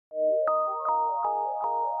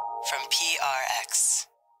from PRX.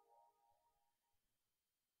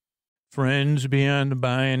 Friends beyond the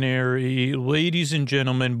binary, ladies and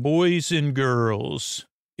gentlemen, boys and girls,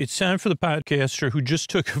 it's time for the podcaster who just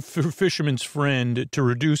took a fisherman's friend to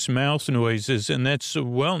reduce mouth noises, and that's,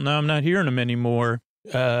 well, now I'm not hearing them anymore.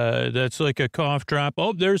 That's like a cough drop.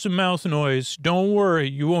 Oh, there's a mouth noise. Don't worry,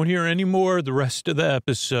 you won't hear any more the rest of the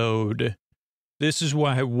episode. This is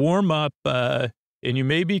why I warm up, and you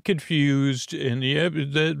may be confused, and yeah,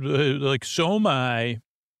 like so am I.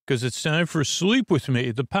 Because it's time for Sleep With Me,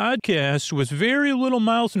 the podcast with very little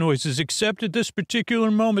mouth noises, except at this particular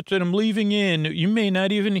moment that I'm leaving in. You may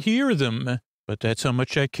not even hear them, but that's how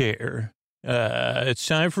much I care. It's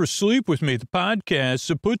time for Sleep With Me, the podcast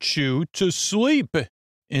that puts you to sleep.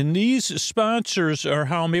 And these sponsors are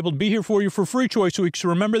how I'm able to be here for you for free twice a week. So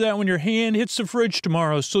remember that when your hand hits the fridge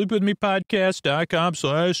tomorrow.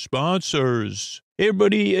 sleepwithmepodcast.com/sponsors. Hey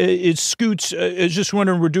everybody, it's Scoots. Just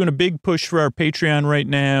wondering, we're doing a big push for our Patreon right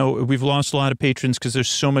now. We've lost a lot of patrons because there's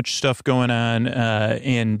so much stuff going on.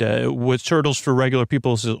 And what's hurdles for regular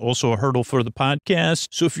people is also a hurdle for the podcast.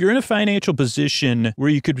 So if you're in a financial position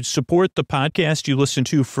where you could support the podcast you listen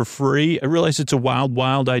to for free, I realize it's a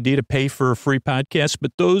wild idea to pay for a free podcast,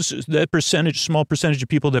 but that small percentage of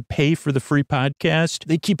people that pay for the free podcast,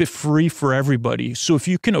 they keep it free for everybody. So if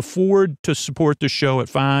you can afford to support the show at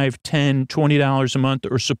 $5, $10, $20 a month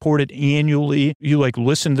or support it annually, you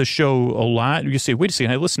listen to the show a lot. You say, wait a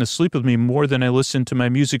second, I listen to Sleep With Me more than I listen to my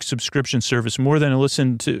music subscription service, more than I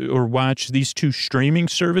listen to or watch these two streaming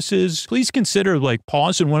services. Please consider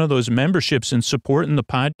pausing one of those memberships and supporting the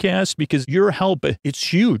podcast, because your help,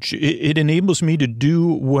 it's huge. It enables me to do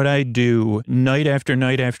what I do night after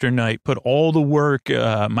night after night, put all the work,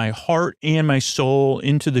 my heart and my soul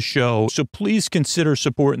into the show. So please consider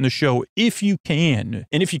supporting the show if you can.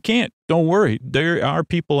 And if you can't, don't worry. There are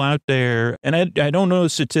people out there, and I don't know the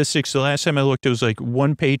statistics. The last time I looked, it was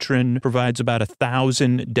one patron provides about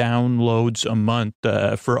 1,000 downloads a month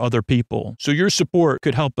for other people. So your support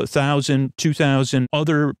could help 1,000, 2,000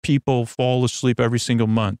 other people fall asleep every single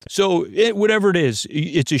month. So whatever it is,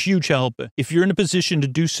 it's a huge help. If you're in a position to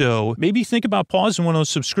do so, maybe think about pausing one of those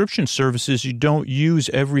subscription services you don't use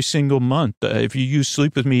every single month. If you use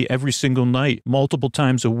Sleep With Me every single night, multiple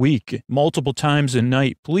times a week, multiple times a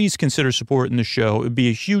night, please consider supporting the show. It'd be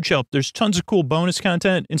a huge help. There's tons of cool bonus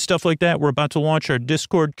content and stuff like that. We're about to launch our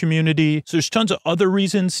Discord community. So there's tons of other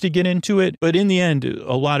reasons to get into it. But in the end,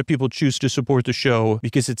 a lot of people choose to support the show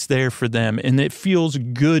because it's there for them. And it feels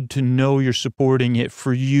good to know you're supporting it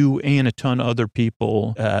for you and a ton of other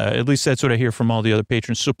people. At least that's what I hear from all the other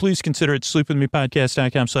patrons. So please consider it.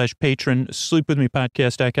 sleepwithmepodcast.com/patron.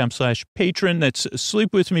 sleepwithmepodcast.com/patron. That's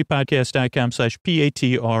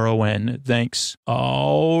sleepwithmepodcast.com/PATRON. Thanks.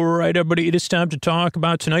 All right, everybody, it is time to talk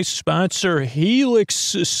about tonight's sponsor, Helix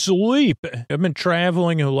Sleep. I've been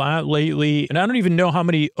traveling a lot lately, and I don't even know how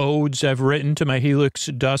many odes I've written to my Helix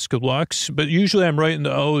Dusk Lux, but usually I'm writing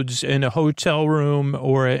the odes in a hotel room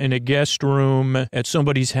or in a guest room at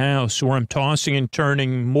somebody's house where I'm tossing and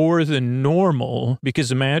turning more than normal because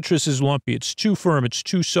the mattress is lumpy. It's too firm. It's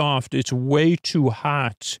too soft. It's way too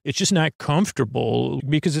hot. It's just not comfortable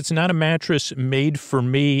because it's not a mattress made for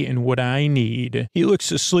me and what I need. Helix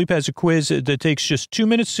Sleep has a quiz that takes just 2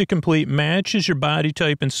 minutes to complete, matches your body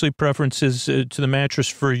type and sleep preferences to the mattress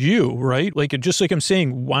for you, right? Just like I'm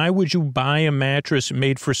saying, why would you buy a mattress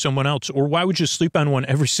made for someone else? Or why would you sleep on one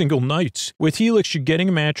every single night? With Helix, you're getting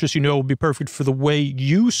a mattress you know will be perfect for the way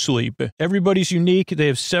you sleep. Everybody's unique. They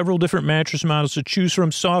have several different mattress models to choose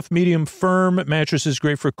from. Soft, medium, firm. Mattress is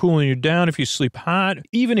great for cooling you down if you sleep hot.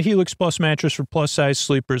 Even a Helix Plus mattress for plus-size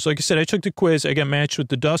sleepers. Like I said, I took the quiz. I got matched with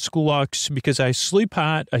the Dusk Lux because I sleep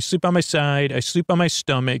hot. I sleep on my side. I sleep on my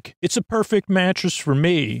stomach. It's a perfect mattress for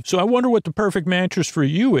me. So I wonder what the perfect mattress for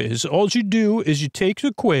you is. All you do is you take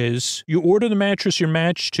the quiz, you order the mattress you're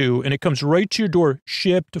matched to, and it comes right to your door,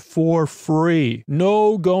 shipped for free.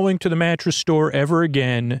 No going to the mattress store ever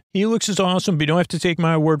again. Helix is awesome, but you don't have to take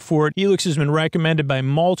my word for it. Helix has been recommended by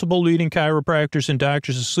multiple leading chiropractors and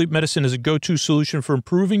doctors as sleep medicine is a go-to solution for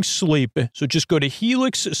improving sleep. So just go to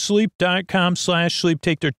helixsleep.com/sleep,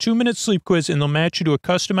 take their 2-minute sleep quiz, and they'll match you to a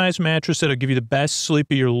customized mattress that'll give you the best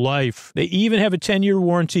sleep of your life. They even have a 10-year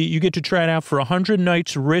warranty. You get to try it out for 100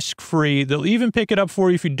 nights risk-free. They'll even pick it up for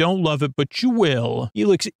you if you don't love it, but you will.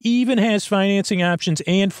 Helix even has financing options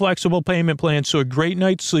and flexible payment plans, so a great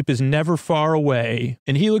night's sleep is never far away.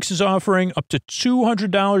 And Helix is offering up to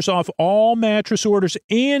 $200 off all mattress orders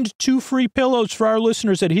and 2 free pillows for our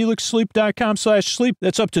listeners at helixsleep.com/sleep.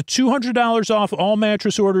 That's up to $200 off all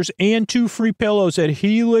mattress orders and 2 free pillows at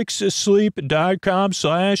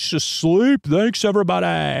helixsleep.com/sleep. Thanks,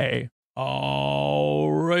 everybody.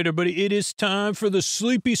 All right, everybody. It is time for the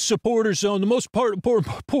Sleepy Supporter Zone, the most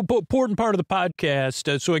important part of the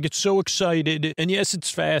podcast. So I get so excited. And yes,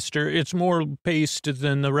 it's faster. It's more paced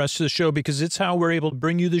than the rest of the show because it's how we're able to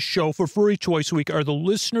bring you the show for free twice a week are the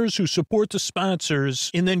listeners who support the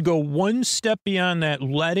sponsors and then go one step beyond that,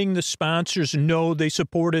 letting the sponsors know they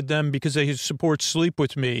supported them because they support Sleep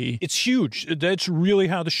With Me. It's huge. That's really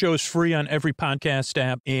how the show is free on every podcast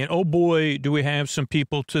app. And oh boy, do we have some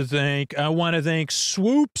people to thank. I want to thank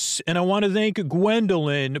Swoops and I want to thank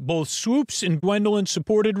Gwendolyn. Both Swoops and Gwendolyn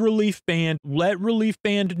supported Relief Band. Let Relief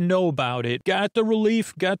Band know about it. Got the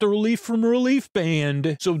relief from Relief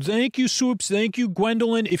Band. So thank you, Swoops. Thank you,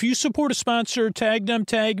 Gwendolyn. If you support a sponsor, tag them,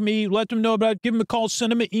 tag me, let them know about it. Give them a call,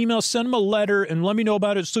 send them an email, send them a letter, and let me know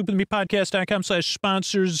about it at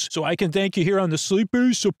sleepwithmepodcast.com/sponsors so I can thank you here on the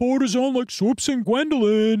Sleepy Supporter Zone like Swoops and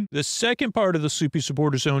Gwendolyn. The second part of the Sleepy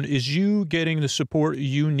Supporter Zone is you getting the support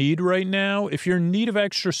you need right now. If you're in need of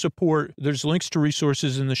extra support, there's links to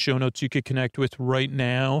resources in the show notes you could connect with right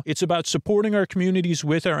now. It's about supporting our communities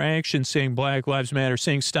with our actions, saying Black Lives Matter,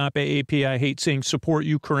 saying stop AAP, I hate, saying support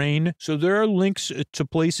Ukraine. So there are links to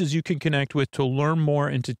places you can connect with to learn more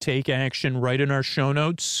and to take action right in our show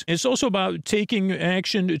notes. It's also about taking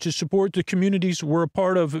action to support the communities we're a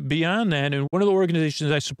part of beyond that. And one of the organizations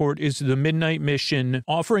I support is the Midnight Mission,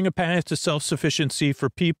 offering a path to self-sufficiency for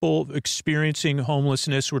people experiencing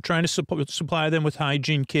homelessness. We're trying to supply them with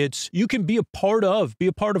hygiene kits. You can be a part of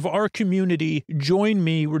our community. Join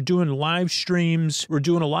me. We're doing live streams. We're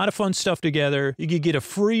doing a lot of fun stuff together. You could get a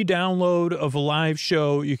free download of a live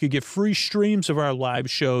show. You could get free streams of our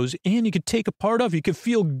live shows, and you could take a part of. You could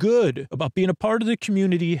feel good about being a part of the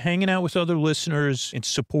community, hanging out with other listeners, and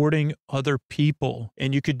supporting other people.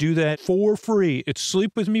 And you could do that for free. It's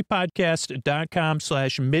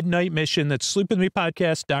sleepwithmepodcast.com/midnight mission. That's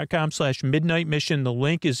sleepwithmepodcast.com/midnight mission. The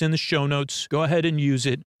link is in the show notes. Go ahead and use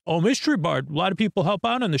it. Oh, Mystery Bard. A lot of people help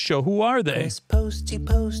out on the show. Who are they? Chris Posty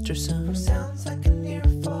Poster Son sounds like a near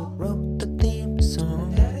fall. Wrote the theme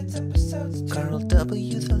song. Edits episodes. Carl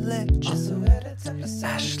W. the Legend. Also edits episodes.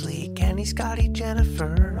 Ashley, Kenny, Scotty,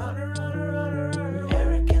 Jennifer. Runner.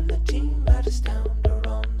 Eric and the team at Astound are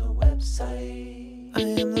on the website. I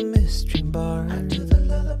am the Mystery Bard. I do the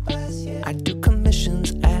lullabies, yeah. I do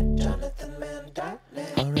commissions at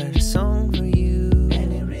JonathanMann.net. I'll write a song for you.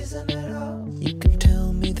 Any reason at all. You can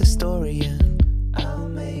tell me the story and I'll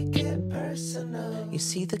make it personal. You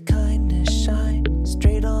see the kindness shine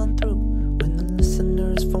straight on through when the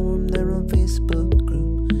listeners form their own Facebook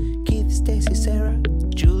group. Keith, Stacy, Sarah,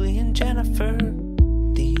 Julie, and Jennifer.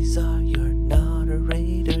 These are your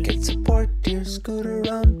moderators. Get support your scooter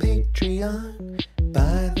on Patreon.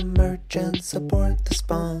 Buy the merch and support the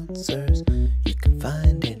sponsors. You can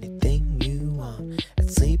find anything you want at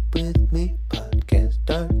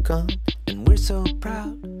sleepwithmepodcast.com. And we're so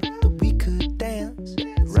proud that we could dance.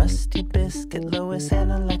 Rusty Biscuit, Lois,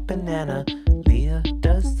 Anna like banana. Leah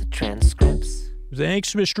does the transcripts.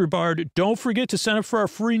 Thanks, Mystery Bard. Don't forget to sign up for our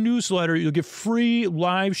free newsletter. You'll get free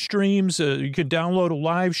live streams. You can download a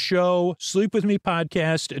live show.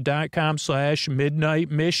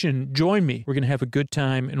 Sleepwithmepodcast.com/midnight mission. Join me. We're going to have a good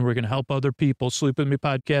time and we're going to help other people.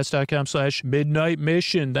 Sleepwithmepodcast.com/midnight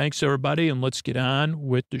mission. Thanks, everybody. And let's get on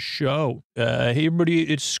with the show. Hey, everybody.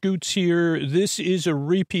 It's Scoots here. This is a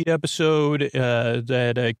repeat episode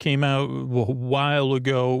that came out a while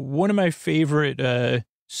ago. One of my favorite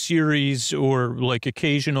series or like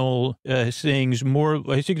occasional things, more,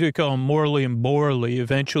 I think they call them Morley and Borley.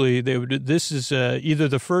 Eventually they would, this is either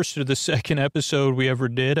the first or the second episode we ever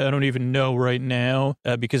did. I don't even know right now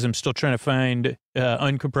because I'm still trying to find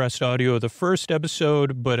uncompressed audio of the first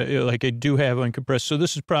episode, but like I do have uncompressed. So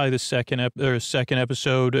this is probably the second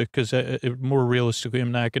episode because more realistically,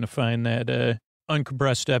 I'm not going to find that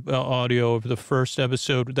uncompressed audio of the first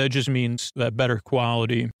episode. That just means better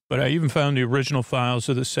quality. But I even found the original files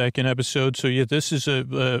of the second episode. So yeah, this is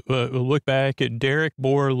a look back at Derek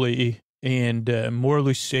Borley and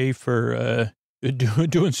Morley Safer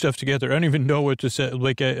doing stuff together. I don't even know what to say.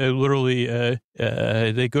 Like I literally,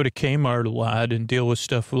 they go to Kmart a lot and deal with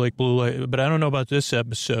stuff like blue light. But I don't know about this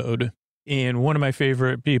episode. And one of my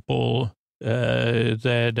favorite people who have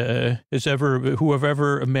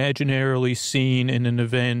ever imaginarily seen in an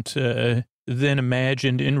event then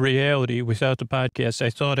imagined in reality without the podcast. I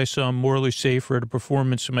thought I saw Morley Safer at a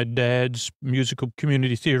performance of my dad's musical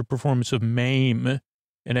community theater performance of MAME.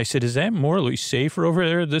 And I said, is that Morley Safer over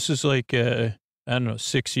there? This is like, I don't know,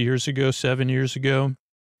 7 years ago.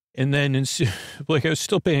 And then like I was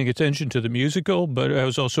still paying attention to the musical, but I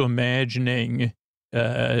was also imagining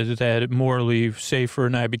that Morley Safer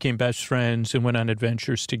and I became best friends and went on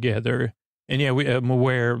adventures together. And yeah, I'm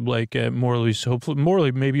aware, like,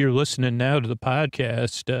 Morley, maybe you're listening now to the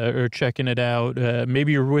podcast or checking it out.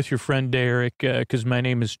 Maybe you're with your friend Derek, because my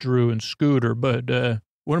name is Drew and Scooter. But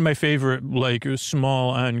one of my favorite, like, small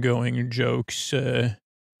ongoing jokes. So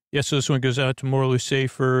this one goes out to Morley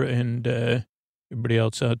Safer and everybody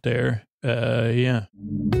else out there. Yeah.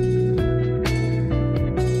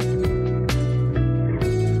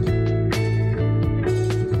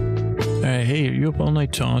 Hey, are you up all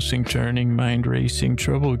night tossing, turning, mind racing,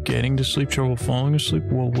 trouble getting to sleep, trouble falling asleep?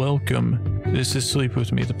 Well, welcome. This is Sleep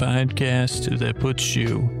With Me, the podcast that puts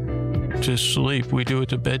you to sleep. We do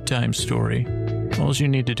it a bedtime story. All you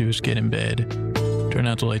need to do is get in bed, turn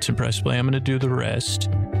out the lights and press play. I'm going to do the rest.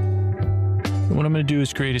 And what I'm going to do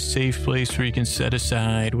is create a safe place where you can set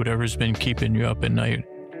aside whatever's been keeping you up at night,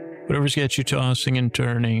 whatever's got you tossing and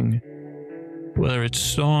turning. Whether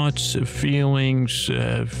it's thoughts, feelings,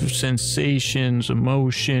 sensations,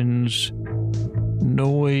 emotions,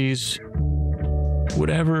 noise,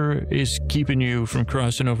 whatever is keeping you from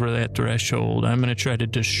crossing over that threshold, I'm going to try to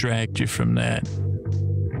distract you from that.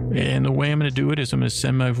 And the way I'm going to do it is I'm going to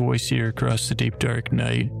send my voice here across the deep, dark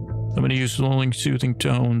night. I'm going to use lulling, soothing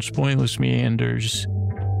tones, pointless meanders,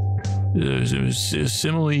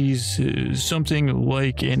 similes, something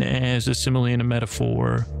like and as a simile and a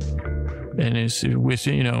metaphor. And it's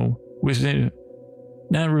within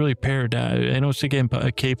not really paradox. I don't think I'm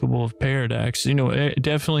capable of paradox.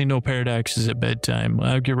 Definitely no paradoxes at bedtime.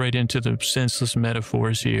 I'll get right into the senseless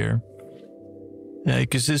metaphors here.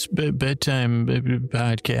 Because this bedtime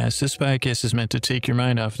podcast is meant to take your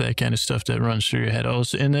mind off that kind of stuff that runs through your head.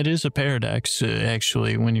 Also, and that is a paradox,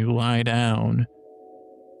 actually, when you lie down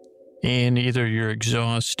and either you're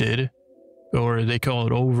exhausted or they call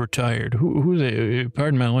it overtired.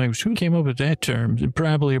 Pardon my language, who came up with that term?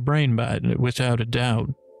 Probably a brain bot, without a doubt.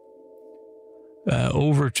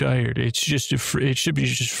 Overtired. It should be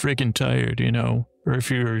just friggin' tired, Or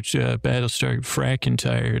if you're Battlestar frackin'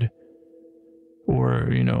 tired. Or,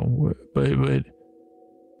 but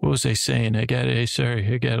what was I saying? I got a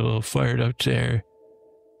little fired up there.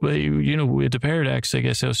 But, with the paradox, I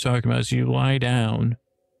guess I was talking about is you lie down,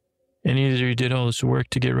 and either you did all this work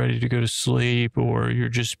to get ready to go to sleep, or you're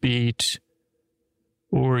just beat,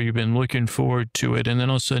 or you've been looking forward to it, and then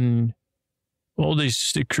all of a sudden, all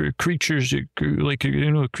these creatures,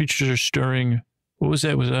 creatures are stirring. What was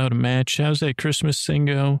that without a match? How's that Christmas thing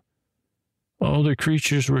go? All the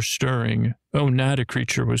creatures were stirring. Oh, not a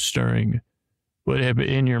creature was stirring. But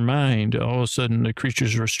in your mind, all of a sudden, the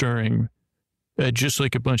creatures were stirring. Just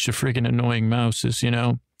like a bunch of friggin' annoying mouses,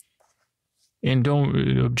 And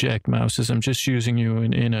don't object, mouses. I'm just using you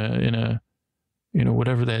in a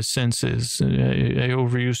whatever that sense is. I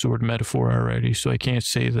overused the word metaphor already, so I can't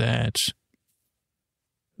say that.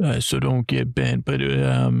 So don't get bent. But,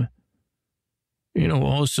 all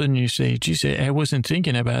of a sudden you say, geez, I wasn't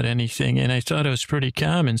thinking about anything, and I thought I was pretty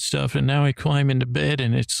calm and stuff, and now I climb into bed,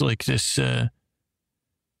 and it's like this, I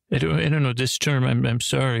don't know this term, I'm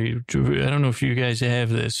sorry. I don't know if you guys have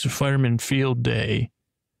this, fireman field day.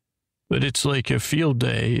 But it's like a field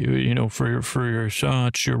day, for your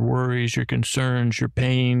thoughts, your worries, your concerns, your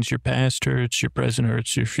pains, your past hurts, your present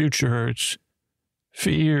hurts, your future hurts,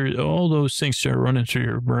 fear, all those things start running through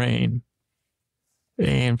your brain.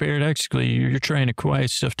 And paradoxically, you're trying to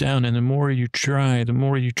quiet stuff down. And the more you try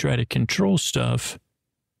to control stuff,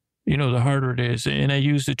 the harder it is. And I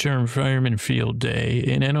use the term fireman field day.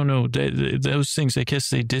 And I don't know, those things, I guess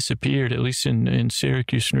they disappeared, at least in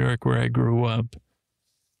Syracuse, New York, where I grew up.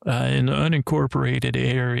 In the unincorporated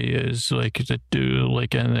areas, I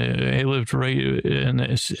lived right on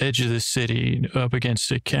the edge of the city, up against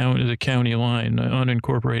the county line, the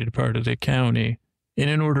unincorporated part of the county. And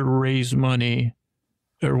in order to raise money,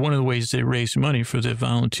 or one of the ways they raised money for the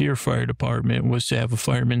volunteer fire department was to have a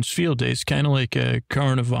fireman's field day. It's kind of like a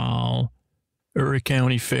carnival or a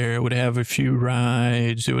county fair. It would have a few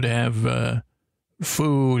rides, it would have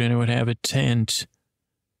food, and it would have a tent.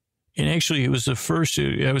 And actually, it was the first,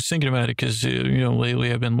 I was thinking about it because,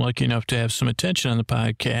 lately I've been lucky enough to have some attention on the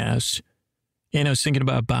podcast. And I was thinking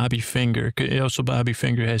about Bobby Finger. Also, Bobby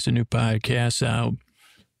Finger has a new podcast out.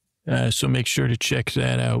 So make sure to check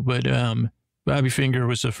that out. But Bobby Finger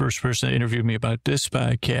was the first person that interviewed me about this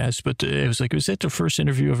podcast. But it was like, was that the first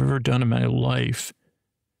interview I've ever done in my life?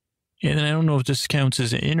 And I don't know if this counts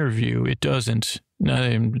as an interview. It doesn't. Not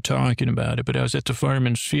that I'm talking about it. But I was at the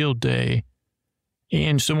Fireman's Field Day.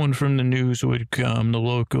 And someone from the news would come, the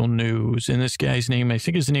local news. And this guy's name, I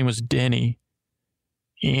think his name was Denny.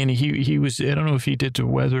 And he was, I don't know if he did the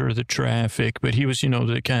weather or the traffic, but he was,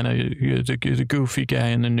 the kind of, the goofy guy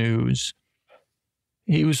in the news.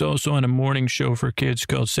 He was also on a morning show for kids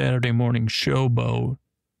called Saturday Morning Showboat.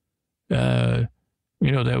 That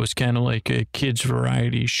was kind of like a kids'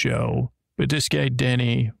 variety show. But this guy,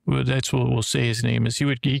 Denny, well, that's what we'll say his name is.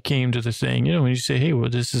 He came to the thing, when you say, hey, well,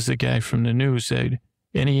 this is the guy from the news, and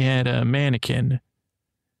he had a mannequin.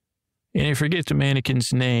 And I forget the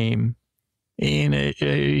mannequin's name. And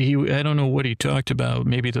I don't know what he talked about.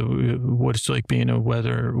 Maybe what it's like being a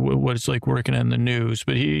weather, what it's like working on the news.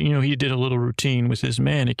 But he did a little routine with his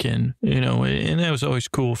mannequin, and that was always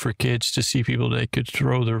cool for kids to see people that could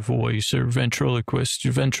throw their voice, or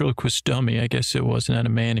ventriloquist dummy. I guess it was, not a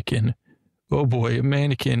mannequin. Oh boy, a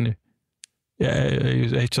mannequin. Yeah,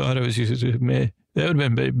 I thought it was, that would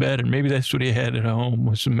have been better. Maybe that's what he had at home,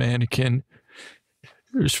 was a mannequin.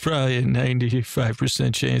 There's probably a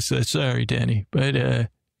 95% chance that. Sorry, Danny. But,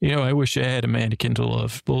 I wish I had a mannequin to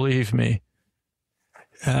love. Believe me.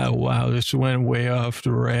 Wow, this went way off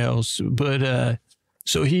the rails. But,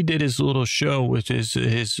 so he did his little show with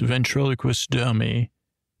his ventriloquist dummy,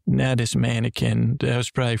 not his mannequin. That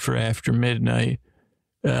was probably for after midnight.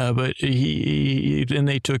 But then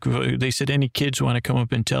they said, any kids want to come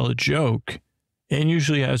up and tell a joke? And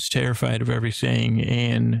usually I was terrified of everything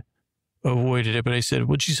and avoided it, but I said,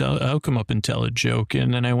 well, geez, I'll come up and tell a joke.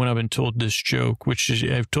 And then I went up and told this joke, which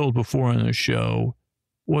I've told before on the show.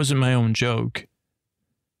 Wasn't my own joke,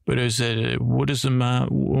 but it was that, what is the mom,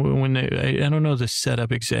 when I don't know the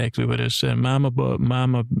setup exactly, but it said mama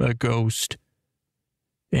a ghost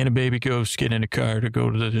and a baby ghost get in a car to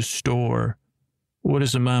go to the store. What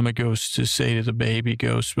does the mama ghost to say to the baby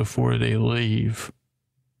ghost before they leave?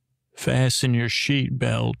 Fasten your sheet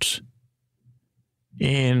belt.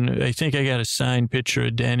 And I think I got a signed picture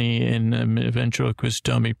of Denny and a ventriloquist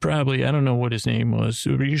dummy. Probably, I don't know what his name was.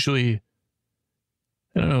 Usually,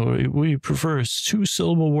 I don't know, we prefer a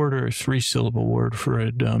 2-syllable word or a 3-syllable word for a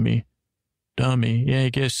dummy. Dummy, yeah, I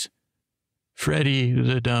guess Freddie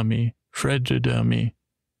the dummy. Fred the dummy.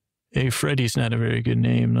 Hey, Freddie's not a very good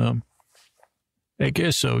name, though. I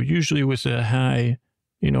guess so. Usually with a high,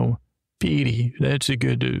 Petey. That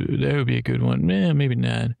would be a good one. Maybe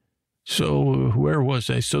not. So where was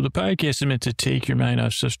I? So the podcast is meant to take your mind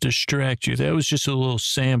off stuff, distract you. That was just a little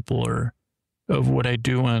sampler of what I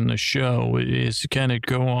do on the show, is to kind of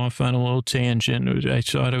go off on a little tangent. I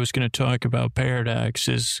thought I was going to talk about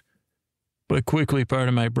paradoxes, but quickly part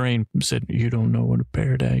of my brain said, you don't know what a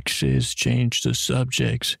paradox is, change the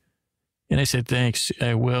subjects. And I said, thanks,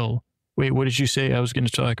 I will. Wait, what did you say? I was going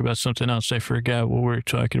to talk about something else. I forgot what we were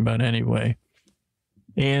talking about anyway.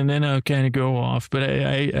 And then I'll kind of go off, but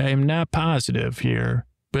I'm not positive here,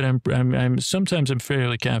 but I'm sometimes I'm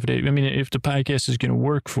fairly confident. I mean, if the podcast is going to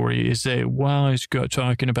work for you, is that while I was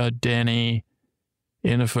talking about Denny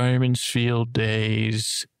and the fireman's field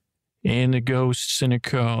days and the ghosts in a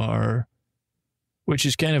car, which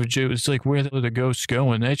is kind of a joke. It's like, where are the ghosts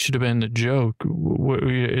going? That should have been the joke.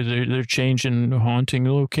 They're changing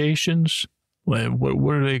haunting locations.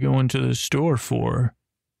 What are they going to the store for?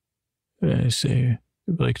 I say.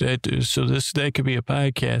 Like that, so that could be a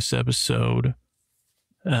podcast episode.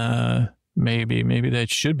 Maybe that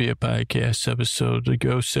should be a podcast episode. The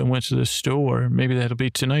ghost that went to the store. Maybe that'll be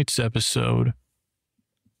tonight's episode.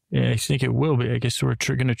 Yeah, I think it will be. I guess we're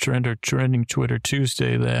going to trend our trending Twitter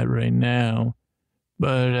Tuesday that right now.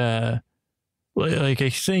 But I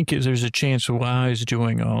think there's a chance while I was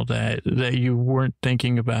doing all that you weren't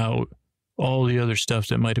thinking about all the other stuff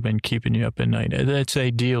that might have been keeping you up at night. That's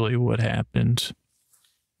ideally what happened.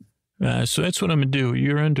 So that's what I'm going to do.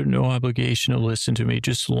 You're under no obligation to listen to me.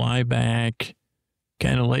 Just lie back,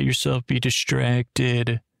 kind of let yourself be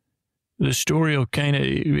distracted. The story will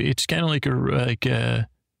it's kind of like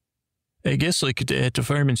I guess like at the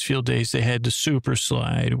Fireman's Field days, they had the super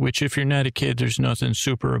slide, which if you're not a kid, there's nothing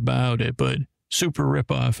super about it, but super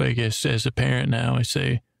ripoff, I guess, as a parent now, I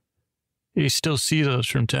say, you still see those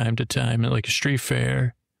from time to time at like a street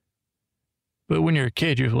fair. But when you're a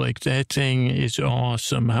kid, you're like, that thing is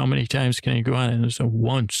awesome. How many times can you go on? And it's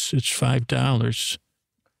once. It's $5.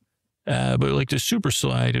 But like the super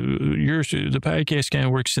slide, the podcast kind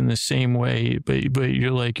of works in the same way. But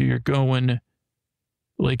you're going,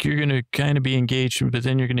 like you're going to kind of be engaged, but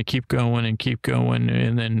then you're going to keep going.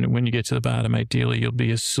 And then when you get to the bottom, ideally, you'll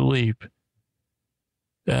be asleep.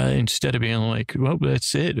 Instead of being like, well,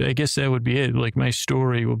 that's it. I guess that would be it. Like my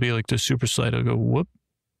story will be like the super slide. I'll go, whoop,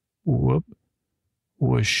 whoop.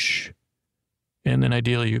 Whoosh. And then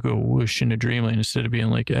ideally you go whoosh into dreamland instead of being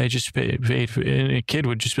like, I just paid for it. And a kid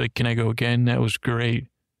would just be like, can I go again? That was great.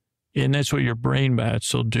 And that's what your brain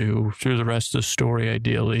bots will do through the rest of the story,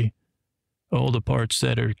 ideally. All the parts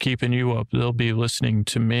that are keeping you up, they'll be listening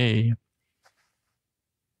to me.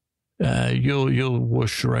 you'll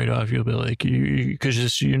whoosh right off. You'll be like,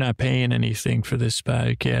 because you're not paying anything for this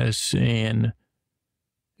podcast, and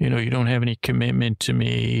you know, you don't have any commitment to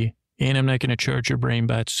me, and I'm not going to charge your brain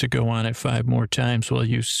bots to go on it 5 more times while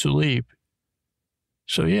you sleep.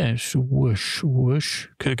 So yeah, it's whoosh, whoosh.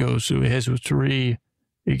 It has 3.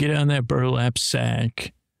 You get on that burlap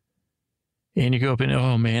sack, and you go up and,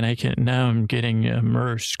 oh man, now I'm getting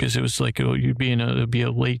immersed, because it was like, it'd be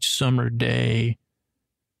a late summer day,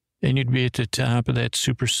 and you'd be at the top of that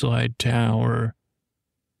super slide tower,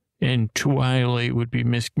 and twilight would be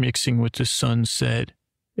mixing with the sunset.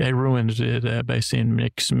 I ruined that by saying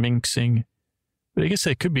minxing, but I guess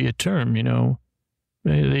that could be a term, you know.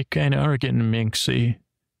 They kind of are getting minxy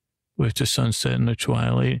with the sunset and the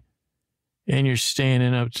twilight, and you're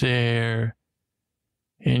standing up there,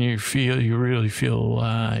 and you really feel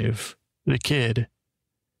alive, the kid,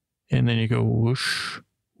 and then you go whoosh,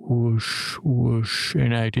 whoosh, whoosh,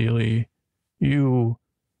 and ideally you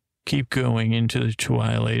keep going into the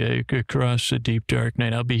twilight, across the deep dark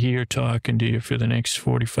night. I'll be here talking to you for the next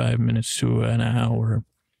 45 minutes to an hour,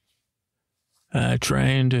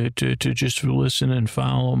 trying to just listen and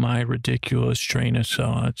follow my ridiculous train of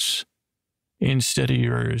thoughts instead of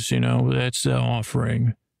yours. You know, that's the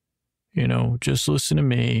offering. You know, just listen to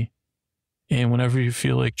me, and whenever you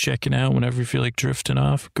feel like checking out, whenever you feel like drifting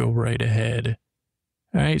off, go right ahead.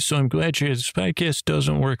 All right, so I'm glad you. This podcast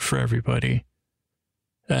doesn't work for everybody.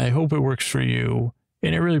 I hope it works for you,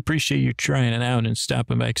 and I really appreciate you trying it out and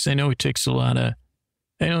stopping by, because I know it takes I know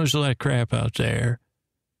there's a lot of crap out there,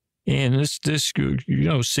 and this, you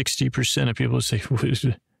know, 60% of people say,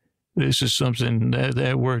 this is something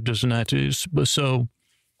that word does not do, but so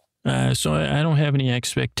I don't have any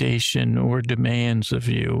expectation or demands of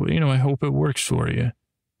you. You know, I hope it works for you.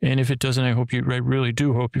 And if it doesn't, I really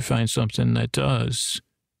do hope you find something that does.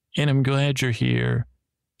 And I'm glad you're here.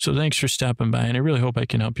 So thanks for stopping by, and I really hope I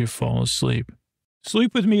can help you fall asleep.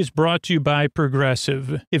 Sleep With Me is brought to you by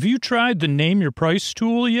Progressive. Have you tried the Name Your Price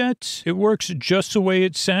tool yet? It works just the way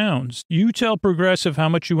it sounds. You tell Progressive how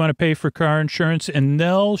much you want to pay for car insurance, and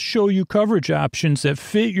they'll show you coverage options that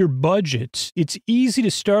fit your budget. It's easy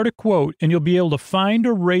to start a quote, and you'll be able to find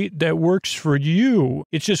a rate that works for you.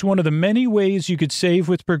 It's just one of the many ways you could save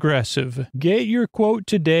with Progressive. Get your quote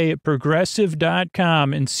today at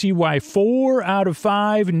Progressive.com and see why 4 out of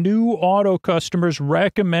 5 new auto customers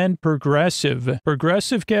recommend Progressive.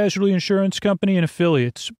 Progressive Casualty Insurance Company and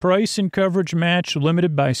Affiliates. Price and coverage match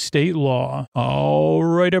limited by state law. All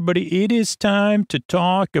right, everybody, it is time to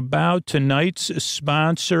talk about tonight's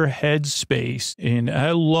sponsor, Headspace. And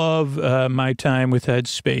I love my time with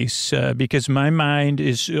Headspace because my mind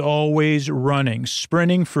is always running,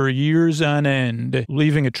 sprinting for years on end,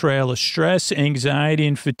 leaving a trail of stress, anxiety,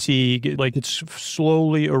 and fatigue. Like it's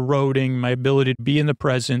slowly eroding my ability to be in the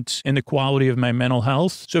present and the quality of my mental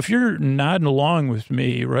health. So if you're nodding along with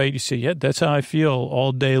me, right? You say, yeah, that's how I feel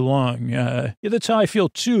all day long. Yeah, that's how I feel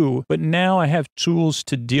too. But now I have tools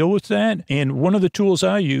to deal with that. And one of the tools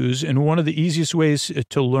I use, and one of the easiest ways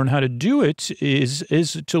to learn how to do it is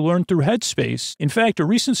to learn through Headspace. In fact, a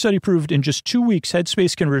recent study proved in just 2 weeks,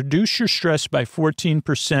 Headspace can reduce your stress by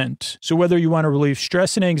 14%. So whether you want to relieve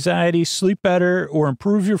stress and anxiety, sleep better, or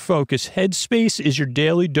improve your focus, Headspace is your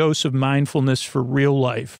daily dose of mindfulness for real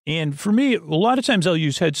life. And for me, a lot of times I'll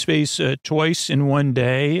use Headspace twice in one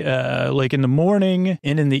day, like in the morning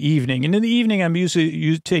and in the evening. And in the evening, I'm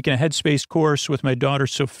usually taking a Headspace course with my daughter,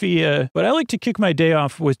 Sophia. But I like to kick my day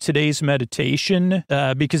off with today's meditation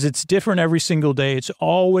because it's different every single day. It's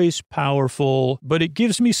always powerful, but it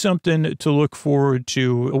gives me something to look forward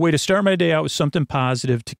to, a way to start my day out with something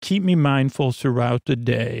positive to keep me mindful throughout the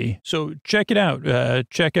day. So check it out.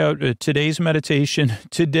 Check out today's meditation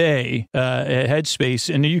today at Headspace,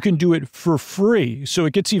 and you can do it for free. So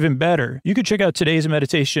it gets even better. You can check out today's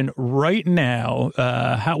meditation right now.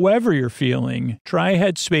 However you're feeling, try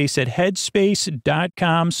Headspace at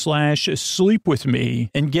headspace.com/sleepwithme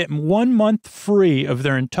and get 1 month free of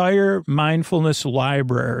their entire mindfulness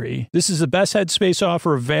library. This is the best Headspace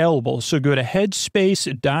offer available. So go to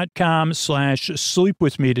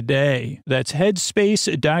headspace.com/sleepwithme today. That's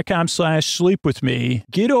headspace.com/sleepwithme.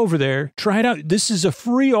 Get over there. Try it out. This is a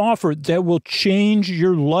free offer that will change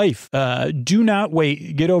your life. Do not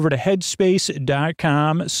wait. Get over to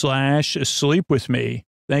headspace.com/sleepwithme.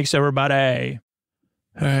 Thanks, everybody.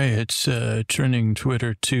 All right, it's trending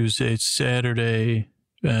Twitter Tuesday. It's Saturday,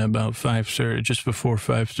 about 5:30, just before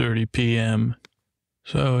 5:30 p.m.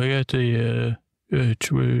 So I got the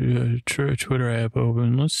Twitter app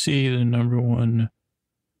open. Let's see the number one.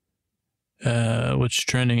 What's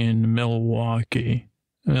trending in Milwaukee?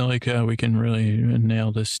 I like how we can really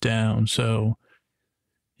nail this down. So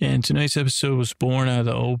And tonight's episode was born out of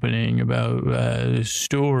the opening about this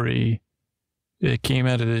story that came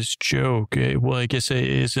out of this joke. Well, I guess it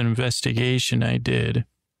is an investigation I did.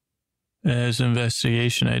 It's an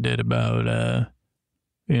investigation I did about, a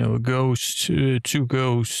ghost, two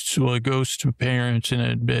ghosts, well, a ghost parent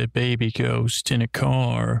and a baby ghost in a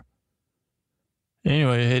car.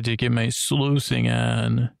 Anyway, I had to get my sleuthing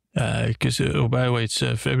on. Because, by the way, it's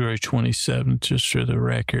February 27th, just for the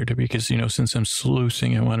record, because, since I'm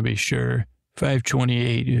sleuthing, I want to be sure.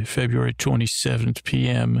 5:28, February 27th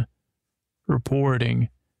p.m. reporting.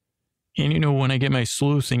 And, when I get my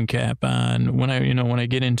sleuthing cap on, when I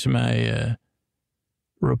get into my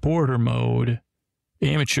reporter mode,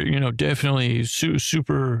 amateur, definitely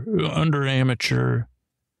super under amateur.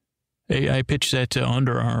 I pitched that to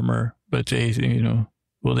Under Armour, but they,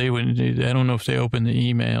 well, they wouldn't. I don't know if they opened the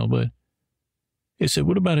email, but they said,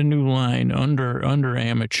 "What about a new line under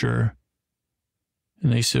amateur?"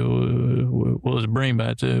 And they said, "Well, it's a brain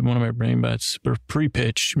bot. One of my brain bots,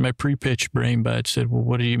 pre-pitch. My pre-pitch brain bot said, "Well,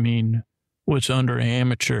 what do you mean? What's under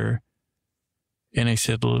amateur?" And I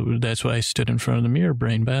said, "Well, that's why I stood in front of the mirror.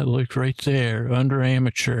 Brain bot, look right there, under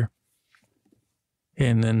amateur."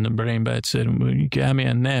 And then the brain bot said, "Well, you got me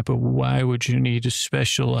on that, but why would you need a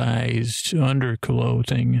specialized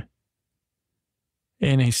underclothing?"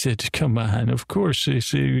 And he said, "Come on, of course,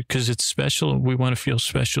 because it's special. We want to feel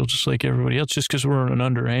special just like everybody else. Just because we're an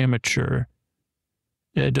under amateur,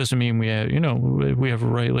 it doesn't mean we have, we have a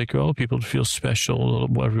right, like all people, to feel special a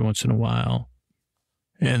little every once in a while."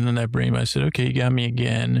 And then that brain bot said, "Okay, you got me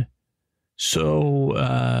again.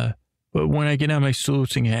 So, but when I get on my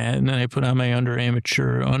sleuthing hat and then I put on my under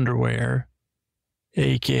amateur underwear,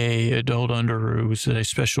 aka adult underoos that I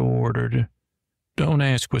special ordered, don't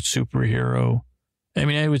ask what superhero. I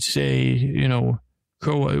mean, I would say, I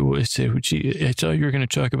thought you were going to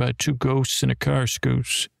talk about two ghosts in a car,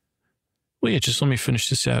 Scoots." Well, yeah, just let me finish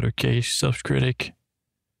this out, okay, self-critic.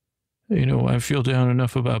 I feel down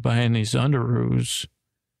enough about buying these underoos.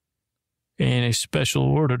 And I special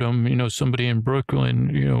ordered them, somebody in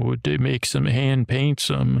Brooklyn, would make some, hand paint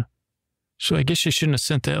some. So I guess you shouldn't have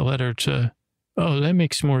sent that letter to, oh, that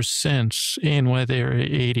makes more sense. And why they're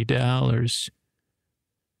 $80.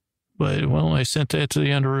 But, well, I sent that to the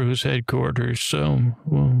Underoos headquarters. So,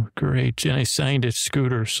 well, great. And I signed it,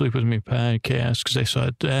 Scooter Sleep With Me podcast, because I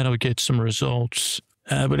thought that'll get some results.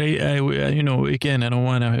 But I again, I don't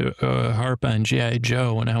want to harp on G.I.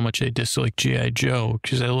 Joe and how much I dislike G.I. Joe,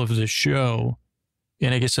 because I love the show,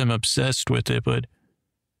 and I guess I'm obsessed with it. But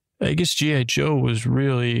I guess G.I. Joe was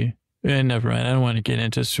really, never mind. I don't want to get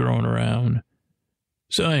into throwing around.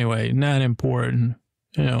 So anyway, not important.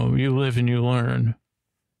 You live and you learn.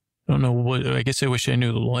 I don't know what. I guess I wish I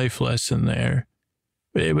knew the life lesson there.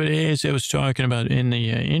 But as I was talking about in the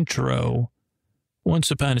intro,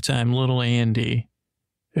 once upon a time, little Andy.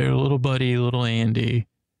 Their little buddy, little Andy,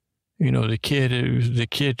 the kid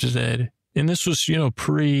that, and this was,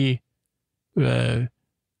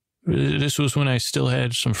 this was when I still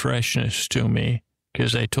had some freshness to me,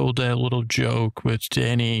 because I told that little joke with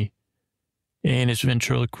Denny and his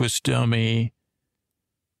ventriloquist dummy.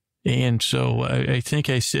 And so I think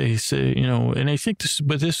I say, and I think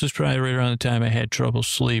this was probably right around the time I had trouble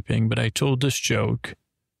sleeping, but I told this joke,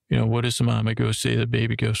 what does the mama go say to the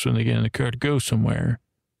baby ghost when they get in the car to go somewhere?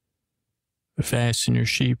 Fasten your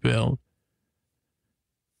seatbelt.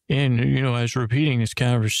 And, I was repeating this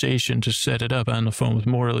conversation to set it up on the phone with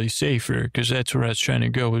Morally Safer, because that's where I was trying to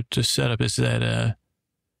go to set up, is that,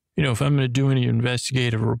 if I'm going to do any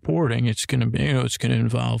investigative reporting, it's going to be, it's going to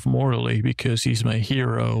involve Morally, because he's my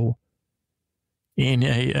hero. And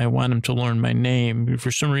I want him to learn my name.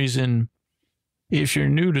 For some reason, if you're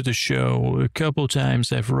new to the show, a couple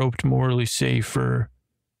times I've roped Morally Safer.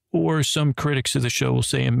 Or some critics of the show will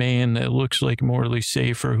say a man that looks like Morally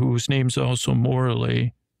Safer, whose name's also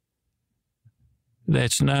Morally,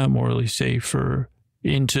 that's not Morally Safer,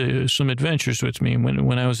 into some adventures with me.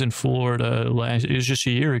 When I was in Florida it was just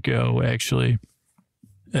a year ago, actually.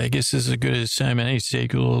 I guess this is as good as time I need to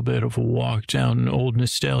take a little bit of a walk down an old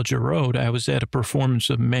nostalgia road. I was at a performance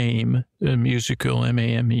of MAME, a musical,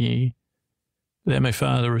 M-A-M-E, that my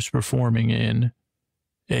father was performing in.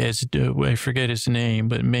 As I forget his name,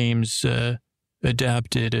 but Mame's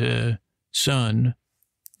adopted son.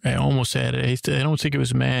 I almost had it. I don't think it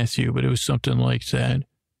was Matthew, but it was something like that.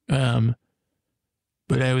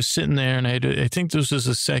 But I was sitting there, and I think this was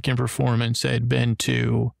the second performance I'd been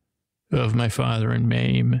to of my father and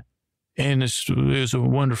Mame. And it was the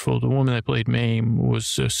woman that played Mame was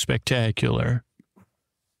spectacular.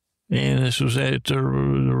 And this was at the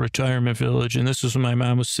retirement village, and this was when my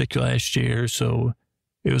mom was sick last year, so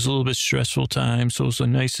It was a little bit stressful time, so it was a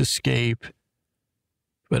nice escape.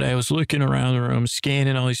 But I was looking around the room,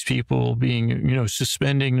 scanning all these people being,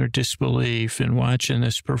 suspending their disbelief and watching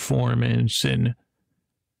this performance and,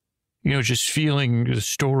 just feeling the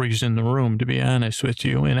stories in the room, to be honest with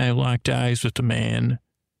you. And I locked eyes with the man.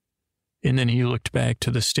 And then he looked back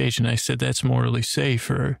to the stage and I said, that's morally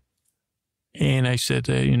safer. And I said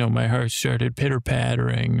that, my heart started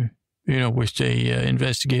pitter-pattering, with a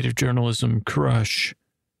investigative journalism crush,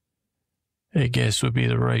 I guess would be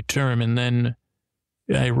the right term. And then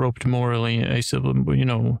I roped Morley. I said,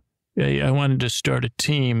 I wanted to start a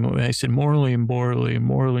team. I said, Morley and Borley,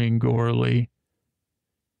 Morley and Gorley.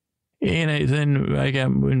 And then I got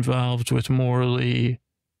involved with Morley.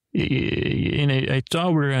 And I thought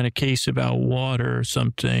we were on a case about water or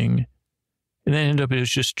something. And then ended up, it was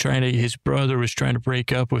just his brother was trying to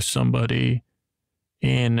break up with somebody.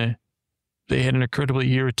 And they had an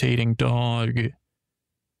incredibly irritating dog.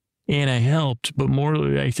 And I helped. But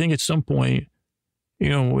Morley, I think at some point,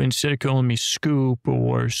 instead of calling me Scoop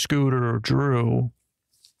or Scooter or Drew,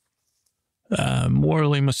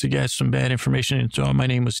 Morley must have got some bad information and thought my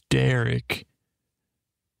name was Derek.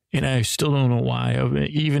 And I still don't know why.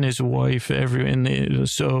 Even his wife,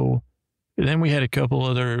 so then we had a couple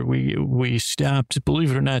other, we stopped,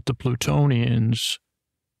 believe it or not, the Plutonians,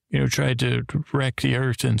 tried to wreck the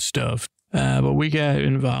earth and stuff. But we got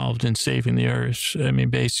involved in saving the earth.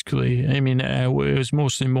 It was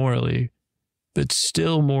mostly Morley. But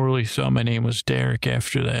still, Morley thought my name was Derek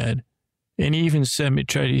after that. And he even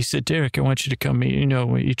he said, Derek, I want you to come,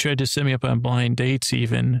 he tried to set me up on blind dates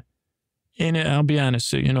even. And I'll be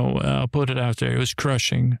honest, I'll put it out there. It was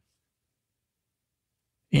crushing.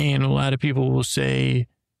 And a lot of people will say,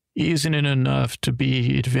 isn't it enough to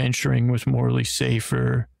be adventuring with Morley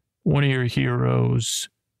Safer, one of your heroes,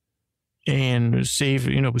 and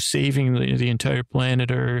saving the entire planet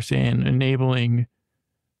Earth and enabling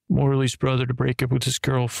Morley's brother to break up with his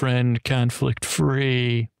girlfriend,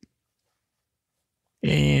 conflict-free,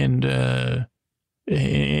 and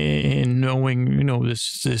knowing,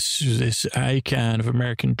 this icon of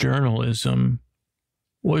American journalism.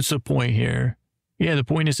 What's the point here? Yeah, the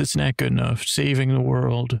point is it's not good enough. Saving the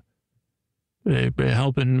world,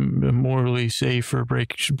 helping Morley Safer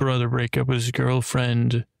brother break up with his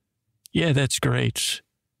girlfriend. Yeah, that's great.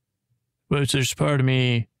 But there's part of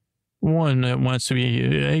me, one that wants to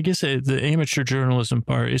be, I guess the amateur journalism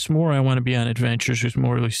part, it's more I want to be on adventures with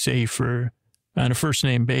Morley Safer on a first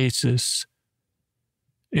name basis.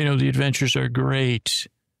 The adventures are great.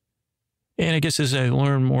 And I guess as I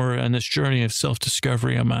learn more on this journey of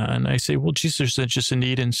self-discovery I'm on, I say, well, geez, there's just a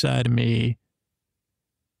need inside of me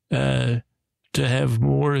to have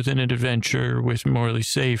more than an adventure with Morley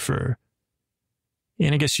Safer.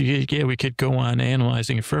 And I guess, we could go on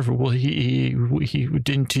analyzing it forever. Well, he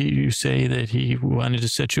didn't you say that he wanted to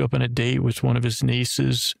set you up on a date with one of his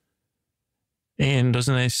nieces? And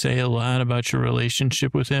doesn't that say a lot about your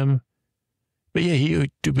relationship with him? But yeah,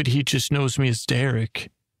 he just knows me as Derek.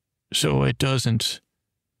 So it doesn't.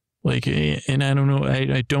 And I don't know,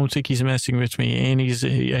 I don't think he's messing with me. And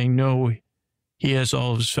I know he has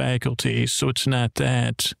all of his faculties, so it's not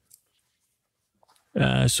that.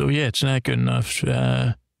 So yeah, it's not good enough.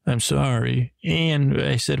 I'm sorry. And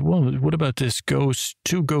I said, well, what about this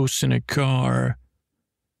two ghosts in a car?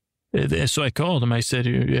 So I called him. I said,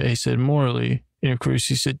 Morley. And of course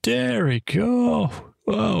he said, Derek,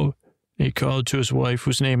 oh. He called to his wife,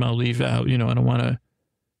 whose name I'll leave out. I don't want to,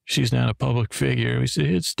 she's not a public figure. He said,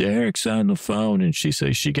 it's Derek's on the phone. And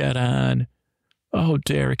she got on. Oh,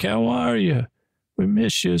 Derek, how are you? We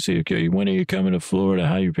miss you. So, when are you coming to Florida?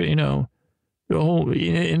 How you, and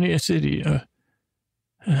I said,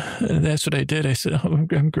 that's what I did. I said, oh,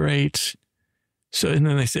 I'm great. So, and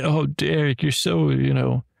then they said, oh, Derek, you're so,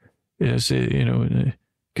 because they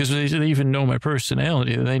even know my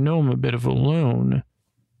personality. They know I'm a bit of a loon.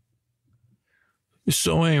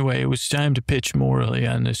 So anyway, it was time to pitch Morley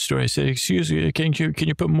on this story. I said, excuse me, can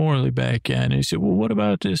you put Morley back in? And he said, well, what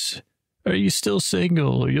about this? Are you still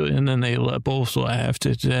single? And then they both laughed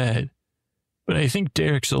at that. But I think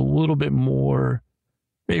Derek's a little bit more,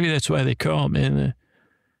 maybe that's why they call him. And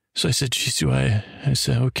so I said, geez, I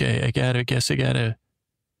said, okay, I guess I gotta.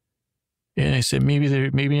 And I said,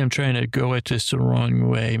 maybe I'm trying to go at this the wrong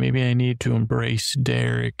way. Maybe I need to embrace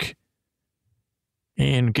Derek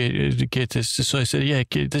and get this. So I said, yeah,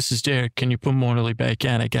 this is Derek. Can you put Morley back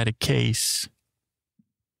on? I got a case.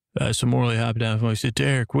 So Morley hopped down. I said,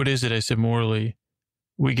 Derek, what is it? I said, Morley,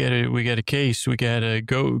 we got a case. We got a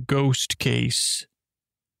ghost case.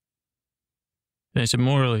 And I said,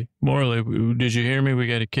 Morley, did you hear me? We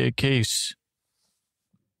got a case.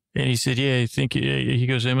 And he said, yeah, I think, he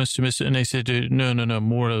goes, I must have missed it. And I said, no,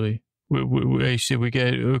 morally. I said, we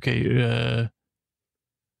got, okay,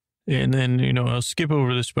 and then, I'll skip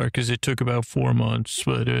over this part because it took about 4 months,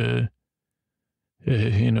 but, of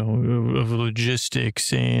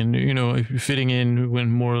logistics and, fitting in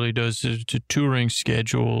when Morley does the touring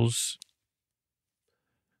schedules.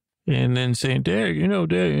 And then saying, Derek,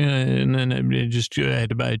 Derek, and then I had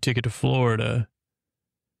to buy a ticket to Florida.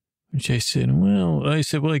 Which I said, well, I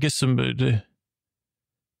guess and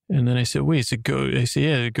then I said, wait, it's a ghost. I said,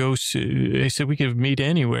 yeah, the ghost. I said, we could meet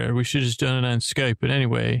anywhere. We should have just done it on Skype. But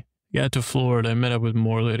anyway, got to Florida. I met up with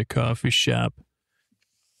Morley at a coffee shop.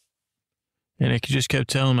 And I just kept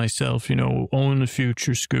telling myself, own the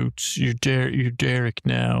future, Scoots. You're Derek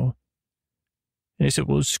now. And I said,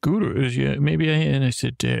 well, Scooter, yeah, maybe and I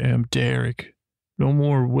said, I'm Derek. No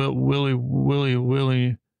more Willie,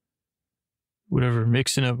 whatever,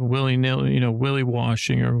 mixing up willy-nilly, willy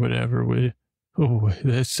washing or whatever.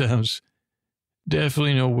 That sounds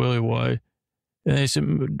definitely no willy why. And I said,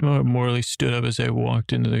 Morley stood up as I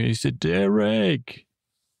walked into he said, Derek.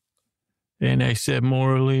 And I said,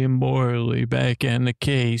 Morley, back on the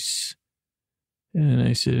case. And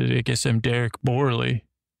I said, I guess I'm Derek Morley.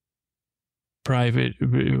 Private,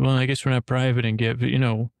 well, I guess we're not private and get,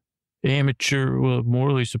 amateur, well,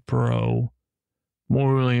 Morley's a pro.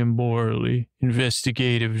 Morley and Morley,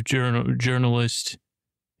 investigative journalist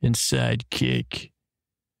and sidekick.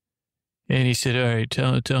 And he said, all right,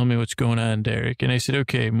 tell me what's going on, Derek. And I said,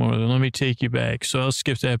 okay, Morley, let me take you back. So I'll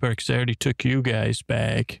skip that part because I already took you guys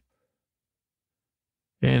back.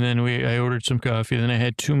 And then I ordered some coffee. Then I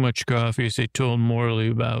had too much coffee as they told Morley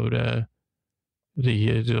about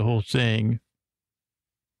the whole thing.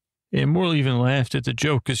 And Morley even laughed at the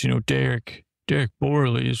joke because, Derek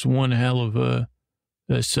Morley is one hell of a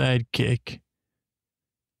sidekick,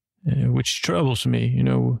 which troubles me.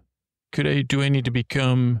 Do I need to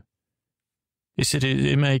become, he said,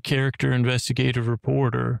 am I a character investigative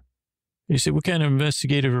reporter? He said, what kind of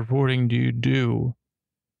investigative reporting do you do?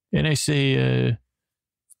 And I say,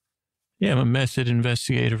 yeah, I'm a method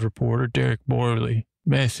investigative reporter, Derek Morley,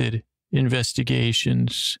 method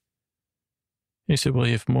investigations. He said, well,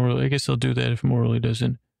 if Morley, I guess I'll do that if Morley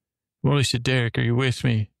doesn't. Morley said, Derek, are you with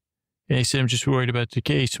me? And he said, I'm just worried about the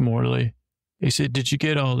case, Morley. He said, did you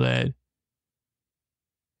get all that?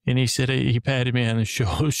 And he said, he patted me on the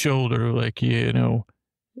shoulder, like, in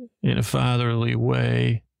a fatherly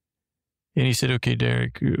way. And he said, okay,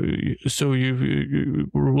 Derek, so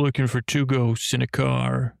we're looking for 2 ghosts in a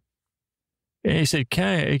car. And he said,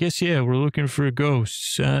 I guess, yeah, we're looking for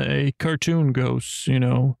ghosts, a cartoon ghosts,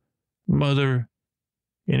 mother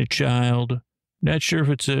and a child. Not sure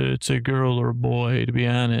if it's a girl or a boy, to be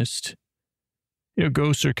honest.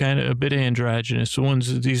 Ghosts are kind of a bit androgynous.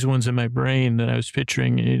 These ones in my brain that I was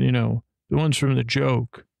picturing, the ones from the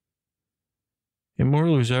joke. And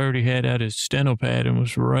Morley's already had out his steno pad and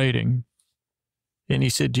was writing. And he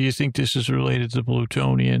said, do you think this is related to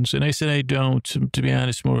Plutonians? And I said, I don't, to be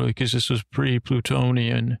honest, Morley, because this was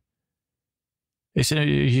pre-Plutonian. He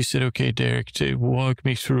said, okay, Derek, walk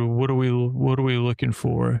me through. What are we looking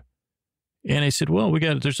for? And I said, well,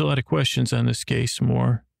 there's a lot of questions on this case,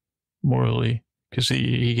 Morley, because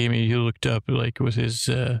he looked up like with his,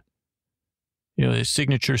 his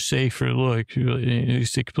signature safer look. He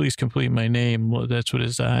said, please complete my name. Well, that's what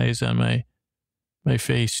his eyes on my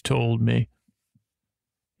face told me.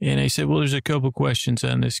 And I said, well, there's a couple questions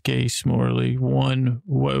on this case, Morley. One,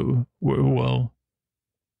 well,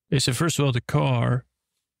 I said, first of all, the car,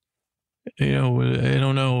 I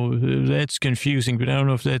don't know, that's confusing, but I don't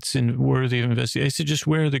know if that's worthy of investigation. I said, just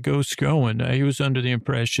where are the ghosts going? He was under the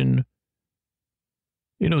impression,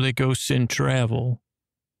 that ghosts didn't travel.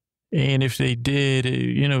 And if they did,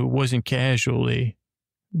 it wasn't casually.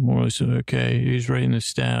 Morley said, okay, he's writing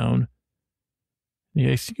this down.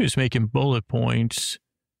 Yeah, I think he was making bullet points.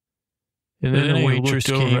 And then a waitress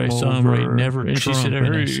came over, I saw him right never, and she said,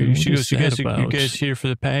 she goes, you guys here for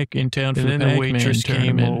the pack in town for the Pac-Man? And then the waitress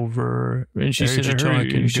came over, and she said,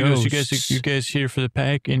 she goes, you guys here for the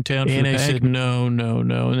pack in town for the Pac-Man? And I said, no.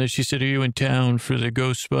 And then she said, are you in town for the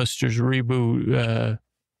Ghostbusters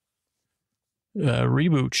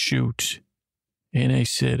reboot shoot? And I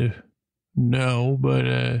said, no,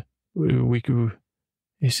 but we could.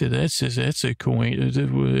 He said, that's a coincidence.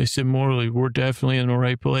 I said, Morley, we're definitely in the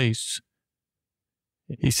right place.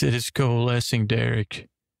 He said, it's coalescing, Derek.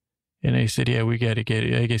 And I said, yeah, we got to get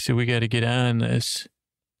it. I said, we got to get on this.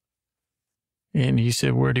 And he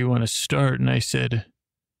said, where do you want to start? And I said,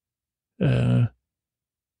 I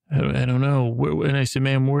don't know. And I said,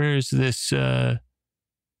 ma'am, where is this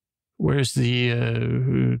where's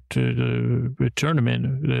the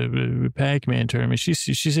tournament, the Pac-Man tournament? She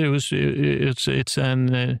said it's on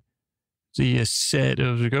the set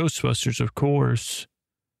of the Ghostbusters, of course.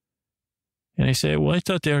 And I said, well, I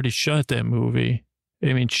thought they already shot that movie,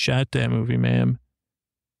 ma'am.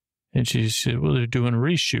 And she said, well, they're doing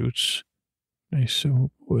reshoots. I said,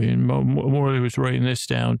 and Morley was writing this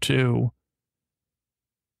down too.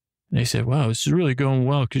 And I said, wow, this is really going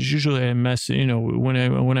well. Cause usually I mess, when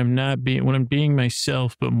I'm being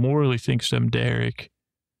myself, but Morley thinks I'm Derek.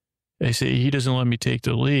 I say, he doesn't let me take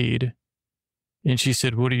the lead. And she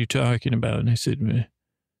said, what are you talking about? And I said,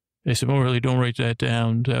 Morley, don't write that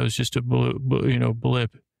down. That was just a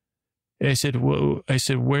blip. I said,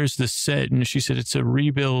 where's the set? And she said, it's a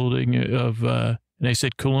rebuilding of, and I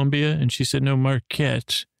said, Columbia? And she said, no,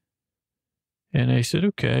 Marquette. And I said,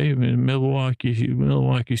 okay, I'm in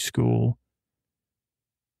Milwaukee school.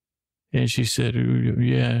 And she said,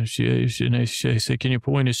 yeah. I said, can you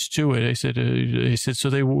point us to it? I said, so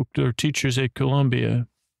they're teachers at Columbia.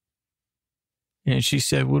 And she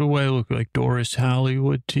said, what do I look like, Doris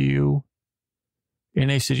Hollywood to you? And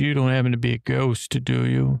I said, you don't happen to be a ghost, do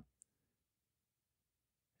you?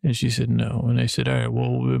 And she said, no. And I said, all right,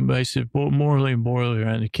 well, I said, Morley are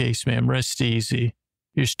on the case, ma'am. Rest easy.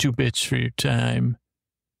 Here's 2 bits for your time.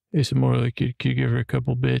 I said, Morley, could you give her a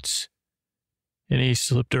couple bits? And he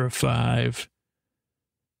slipped her a 5.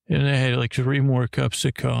 And I had like 3 more cups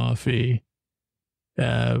of coffee.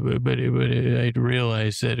 But I'd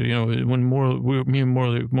realized that, when me and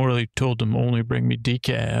Morley told them only bring me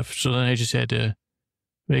decaf. So then I just had to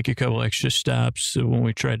make a couple extra stops when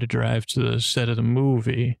we tried to drive to the set of the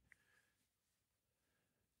movie.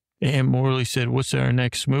 And Morley said, what's our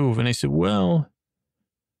next move? And I said, well,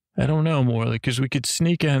 I don't know, Morley, because we could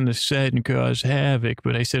sneak on the set and cause havoc.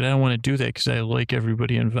 But I said, I don't want to do that because I like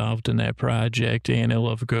everybody involved in that project and I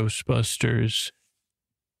love Ghostbusters.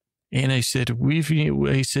 And I said, there's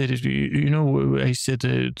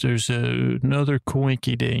another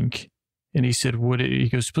coinky dink. And he said, he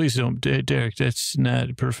goes, please don't, Derek, that's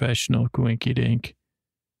not professional coinky dink.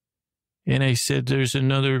 And I said, there's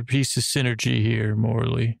another piece of synergy here,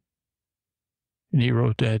 Morley. And he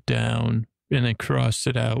wrote that down and then crossed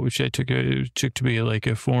it out, which I took to be like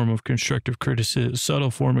a form of constructive criticism,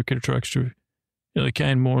 subtle form of constructive, the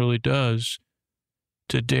kind Morley does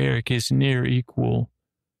to Derek, his near equal.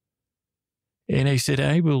 And I said,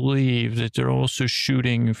 I believe that they're also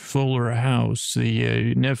shooting Fuller House,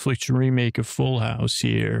 the Netflix remake of Full House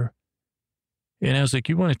here. And I was like,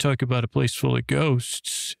 you want to talk about a place full of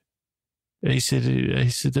ghosts? And I said,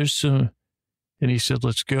 there's some, and he said,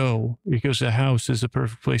 let's go. Because the house is the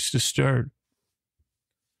perfect place to start.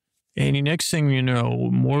 And the next thing you know,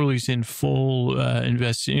 Morley's in full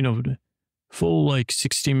full like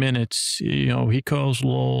 60 minutes. He calls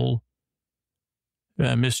Lowell.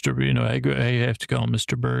 Mr. I have to call him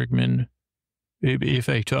Mr. Bergman. If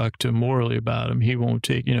I talk to Morley about him, he won't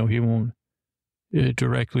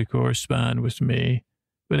directly correspond with me.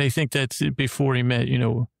 But I think that's before he met,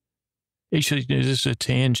 actually, this is a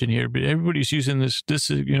tangent here, but everybody's using this. This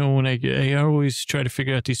is, when I always try to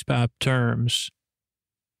figure out these pop terms.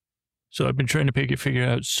 So I've been trying to figure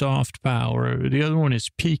out soft power. The other one is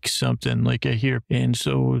peak something, like I hear. And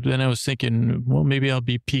so then I was thinking, well, maybe I'll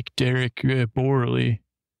be peak Derek Borley.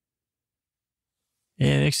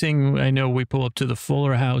 And next thing I know, we pull up to the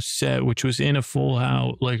Fuller House set, which was in a full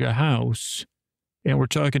house, like a house. And we're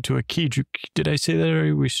talking to a key. Did I say that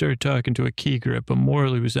already? We started talking to a key grip, but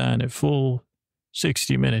Morley was on at full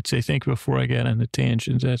 60 minutes, I think, before I got on the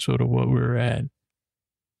tangents. That's sort of what we were at.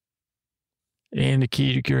 And the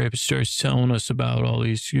key grip starts telling us about all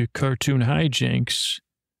these cartoon hijinks.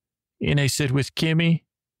 And I said, with Kimmy?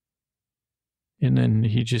 And then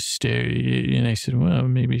he just stared. And I said, well,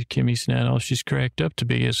 maybe Kimmy's not all she's cracked up to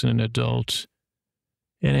be as an adult.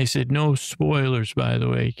 And I said, no spoilers, by the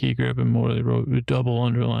way. Key grip and Morley wrote a double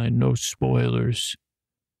underline, no spoilers.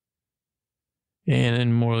 And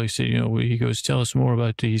then Morley said, he goes, tell us more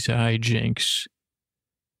about these hijinks.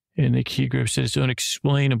 And the key grip said, it's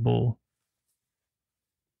unexplainable.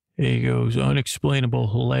 He goes,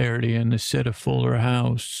 unexplainable hilarity on the set of Fuller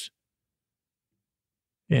House.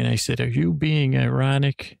 And I said, are you being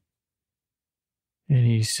ironic? And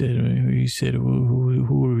he said,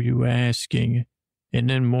 who are you asking? And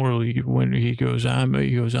then Morley, when he goes, I'm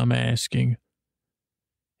asking.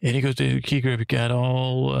 And he goes, the key grip got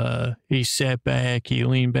all, he sat back, he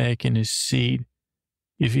leaned back in his seat.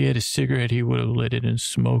 If he had a cigarette, he would have lit it and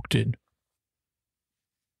smoked it.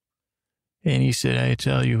 And he said, I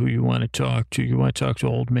tell you who you want to talk to. You want to talk to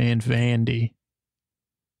old man Vandy.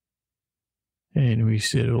 And we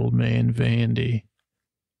said, old man Vandy.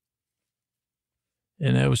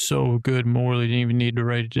 And that was so good, Morley didn't even need to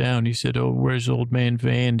write it down. He said, oh, where's old man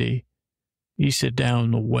Vandy? He said, down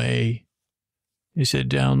the way. He said,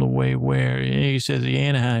 down the way where? And he said, the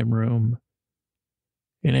Anaheim room.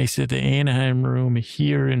 And I said, the Anaheim room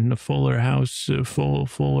here in the Fuller House,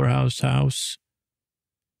 Fuller House.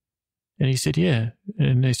 And he said, yeah.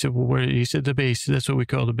 And I said, well, where? He said, the base. That's what we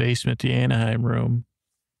call the basement, the Anaheim room.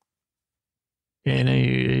 And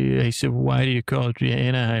I said, well, why do you call it the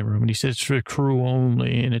Anaheim room? And he said, it's for crew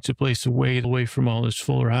only. And it's a place away from all this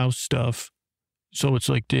Fuller House stuff. So it's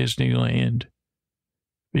like Disneyland.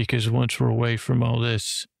 Because once we're away from all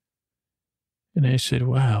this. And I said,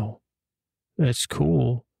 wow. That's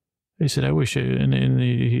cool. I said, I wish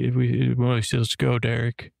he said, let's go,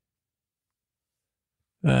 Derek.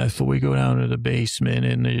 So we go down to the basement,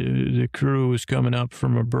 and the crew was coming up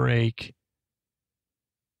from a break.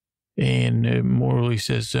 And Morley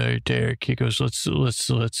says, Derek, he goes, let's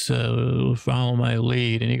follow my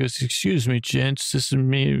lead. And he goes, excuse me, gents, this is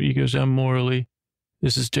me. He goes, I'm Morley.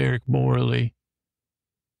 This is Derek Morley.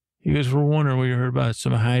 He goes, we're wondering, we heard about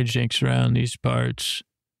some hijinks around these parts.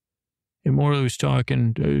 And Morley was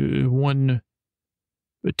talking 1/10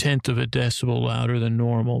 of a decibel louder than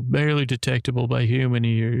normal, barely detectable by human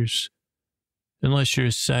ears, unless you're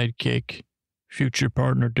his sidekick, future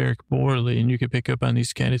partner Derek Morley, and you can pick up on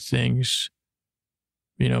these kind of things,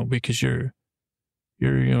 because you're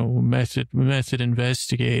method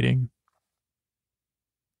investigating.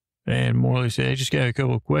 And Morley said, I just got a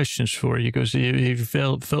couple of questions for you. He goes, have you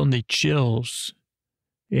felt any chills?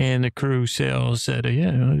 And the crew all said,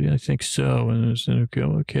 yeah, I think so. And I said,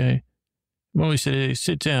 okay. Morley said, hey,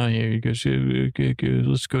 sit down here. He goes, okay,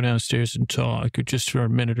 let's go downstairs and talk just for a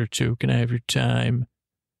minute or two. Can I have your time?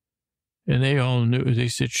 And they all knew. They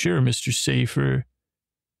said, sure, Mr. Safer.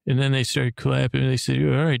 And then they started clapping. They said,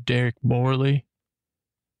 all right, Derek Morley.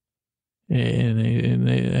 And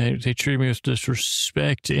they treated me with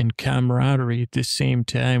disrespect and camaraderie at the same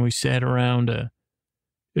time. We sat around a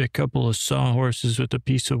couple of sawhorses with a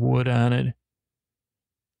piece of wood on it.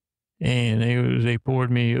 And they poured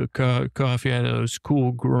me a coffee out of those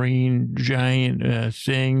cool green giant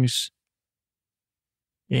things.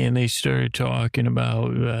 And they started talking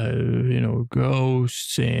about,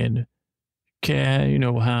 ghosts and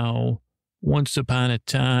how once upon a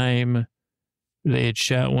time they had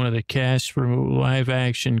shot one of the Casper live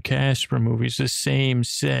action Casper movies, the same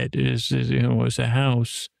set as a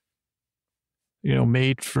house,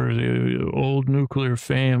 made for the old nuclear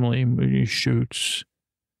family shoots.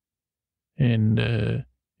 And,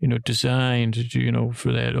 designed,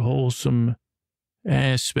 for that wholesome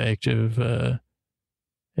aspect of, and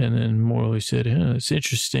then Morley said, it's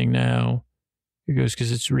interesting now. He goes,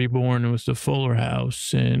 because it's reborn with the Fuller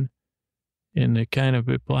House and the kind of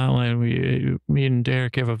plotline me and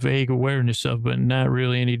Derek have a vague awareness of, but not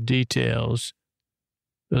really any details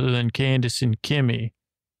other than Candace and Kimmy.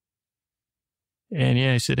 And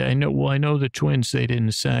yeah, I said, I know the twins, they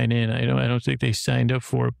didn't sign in. I don't think they signed up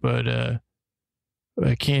for it, but,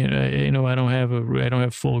 I can't, I don't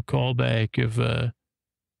have full callback of, was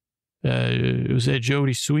that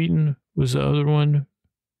Jodie Sweetin was the other one?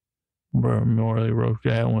 Morley wrote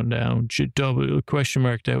that one down. Double question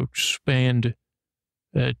mark that spanned,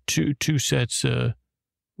 two sets, I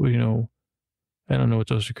don't know what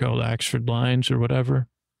those are called, Oxford lines or whatever.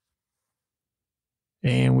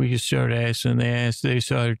 And we just started asking, they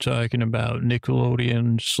started talking about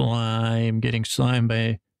Nickelodeon slime, getting slimed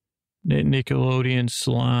by Nickelodeon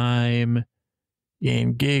slime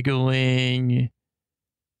and giggling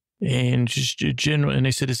and just general. And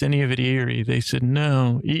they said, is any of it eerie? They said,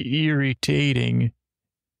 no, irritating.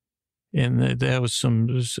 And that was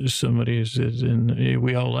somebody said, and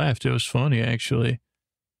we all laughed. It was funny, actually.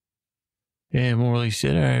 And Morley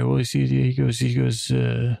said, all right, well, he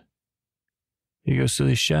goes, so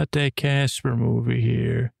they shot that Casper movie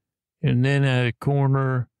here. And then at a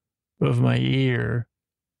corner of my ear,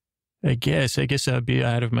 I guess I'd be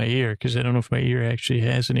out of my ear because I don't know if my ear actually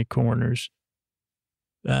has any corners.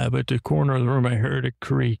 But the corner of the room, I heard a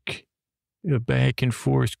creak, a back and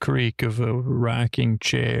forth creak of a rocking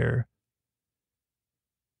chair.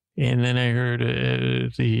 And then I heard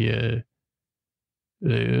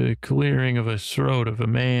the clearing of a throat of a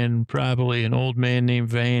man, probably an old man named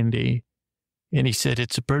Vandy. And he said,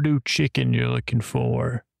 it's a Purdue chicken you're looking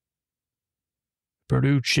for.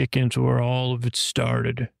 Purdue chicken's where all of it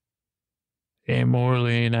started. And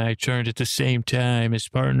Morley and I turned at the same time, as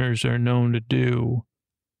partners are known to do,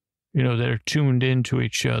 that are tuned into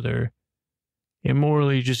each other. And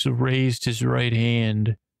Morley just raised his right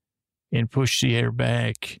hand and pushed the air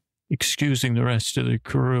back, excusing the rest of the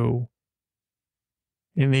crew.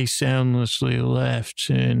 And they soundlessly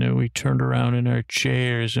left, and we turned around in our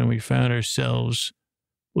chairs, and we found ourselves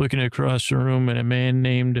looking across the room at a man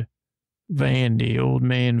named Vandy, old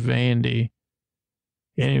man Vandy.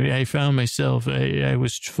 And I found myself, I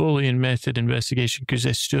was fully in method investigation because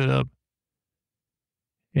I stood up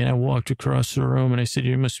and I walked across the room and I said,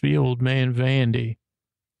 "You must be old man Vandy."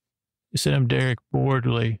 I said, "I'm Derek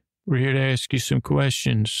Bordley. We're here to ask you some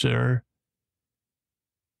questions, sir."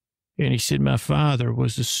 And he said, "My father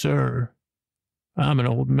was a sir. I'm an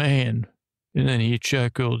old man." And then he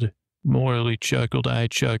chuckled, Morley chuckled, I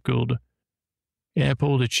chuckled. And I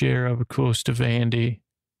pulled a chair up close to Vandy.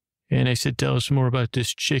 And I said, "Tell us more about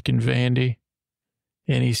this chicken, Vandy."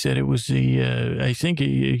 And he said it was I think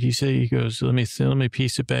he said, he goes, let me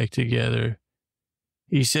piece it back together.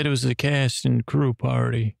 He said it was the cast and crew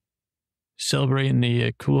party celebrating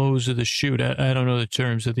the close of the shoot. I don't know the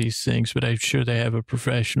terms of these things, but I'm sure they have a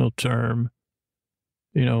professional term,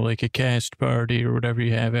 like a cast party or whatever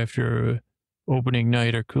you have after opening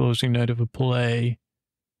night or closing night of a play.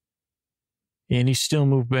 And he still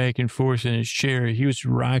moved back and forth in his chair. He was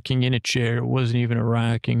rocking in a chair. It wasn't even a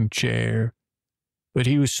rocking chair. But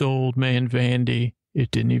he was so old man Vandy, it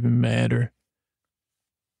didn't even matter.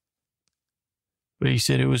 But he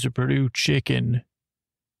said it was a Purdue chicken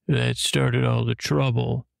that started all the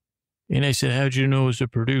trouble. And I said, "How'd you know it was a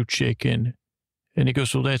Purdue chicken?" And he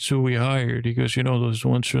goes, "Well, that's who we hired." He goes, "Those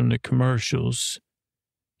ones from the commercials."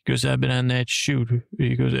 He goes, "I've been on that shoot."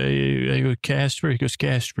 He goes, I go, "Casper?" He goes,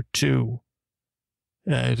 "Casper 2.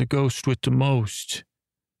 The ghost with the most."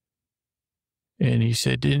 And he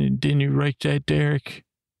said, didn't you write that, Derek?"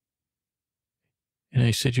 And I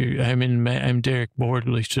said, I'm Derek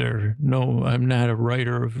Bordley, sir. No, I'm not a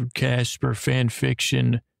writer of Casper fan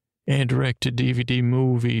fiction and direct-to-DVD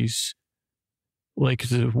movies like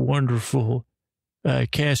the wonderful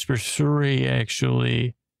Casper 3,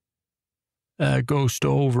 actually. Ghost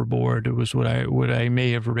Overboard was what I may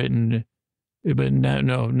have written, but not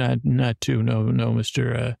 2. No,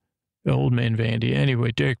 Mr. Old man Vandy.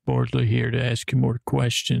 Anyway, Derek Bordley here to ask you more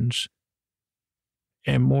questions.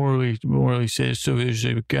 And Morley says, "So there's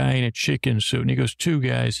a guy in a chicken suit." And he goes, "2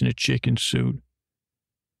 guys in a chicken suit."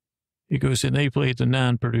 He goes, "And they played the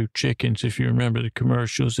non-Purdue chickens, if you remember the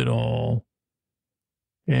commercials at all."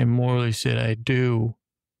 And Morley said, "I do."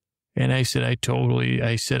 And I said, I totally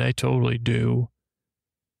do.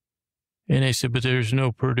 And I said, "But there's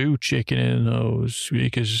no Purdue chicken in those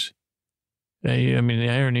because, the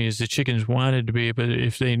irony is the chickens wanted to be, but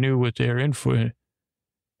if they knew what they're in for."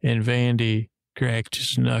 And Vandy cracked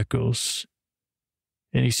his knuckles.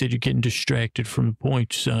 And he said, "You're getting distracted from the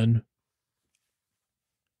point, son."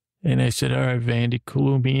 And I said, "All right, Vandy,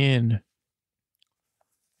 clue me in."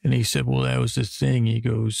 And he said, "Well, that was the thing." He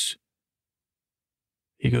goes,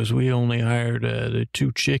 "We only hired the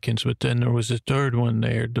 2 chickens, but then there was a third one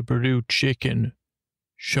there, the Purdue chicken.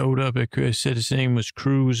 Showed up at, said his name was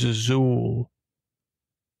Cruz Azul."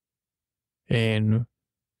 And,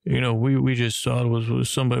 we just thought it was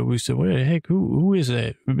somebody. We said, "What the heck, who is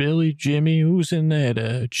that? Billy, Jimmy, who's in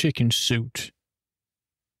that chicken suit?"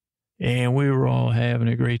 And we were all having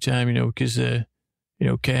a great time, because,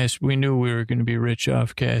 Casper, we knew we were going to be rich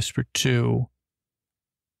off Casper 2.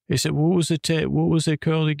 They said, what was it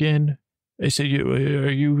called again? I said,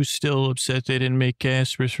 "Are you still upset they didn't make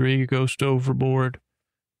Casper 3 Ghost Overboard?"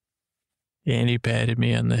 And he patted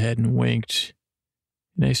me on the head and winked.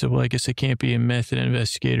 And I said, "Well, I guess I can't be a method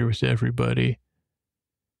investigator with everybody."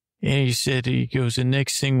 And he goes, "The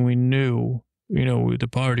next thing we knew, the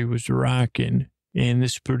party was rocking. And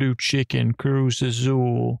this Purdue chicken, Cruz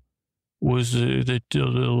Azul, was the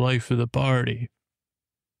life of the party.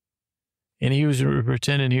 And he was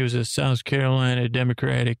pretending he was a South Carolina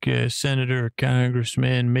Democratic senator,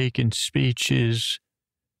 congressman, making speeches,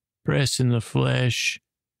 pressing the flesh."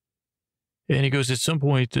 And he goes, at some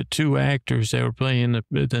point, the 2 actors that were playing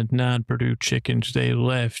the non-Purdue chickens, they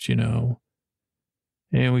left, And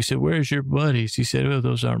we said, "Where's your buddies?" He said, "Oh,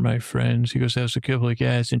 those aren't my friends." He goes, "That was a couple of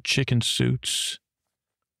guys in chicken suits."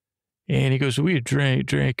 And he goes, "We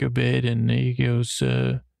drank a bit." And he goes,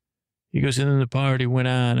 and then the party went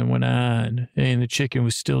on and went on. And the chicken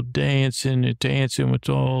was still dancing with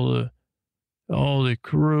all the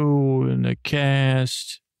crew and the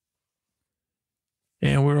cast.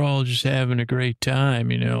 And we're all just having a great time,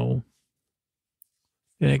 And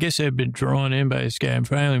I guess I've been drawn in by this guy. And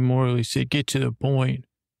finally, Morley said, "Get to the point."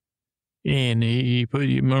 And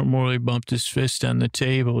Morley bumped his fist on the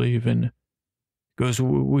table even. Goes,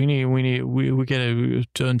 we got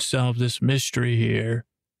to unsolve this mystery here.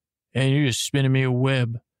 And you're just spinning me a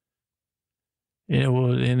web.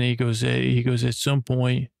 And he goes, at some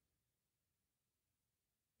point,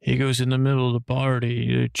 He goes, in the middle of the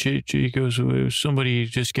party, he goes, somebody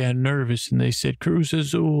just got nervous and they said, Cruz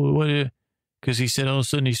says, oh, what? Because he said all of a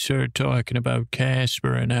sudden he started talking about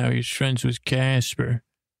Casper and how he's friends with Casper.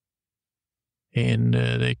 And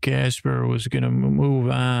that Casper was going to move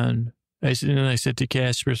on. I said to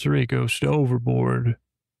Casper 3 goes overboard.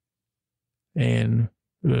 And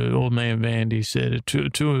old man Vandy said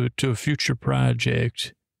to a future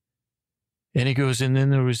project. And he goes, and then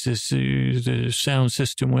there was this, the sound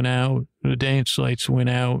system went out, the dance lights went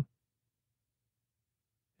out,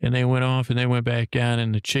 and they went off and they went back on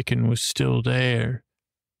and the chicken was still there.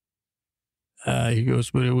 He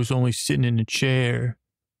goes, but it was only sitting in the chair.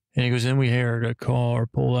 And he goes, then we heard a car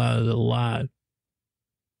pull out of the lot.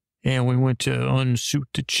 And we went to unsuit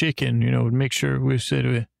the chicken, to make sure we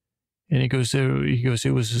said, and he goes, it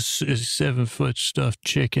was a 7-foot stuffed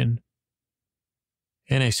chicken.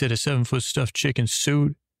 And I said, a 7-foot stuffed chicken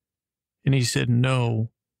suit? And he said,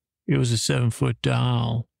 no, it was a 7-foot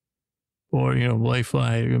doll or,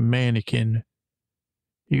 lifelike mannequin.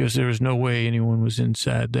 He goes, there was no way anyone was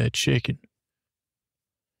inside that chicken.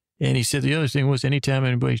 And he said the other thing was anytime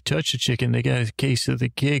anybody touched the chicken, they got a case of the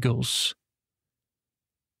giggles.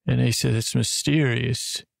 And I said, it's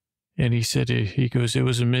mysterious. And he said, he goes, it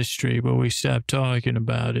was a mystery, but we stopped talking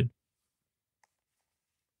about it.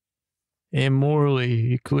 And morally,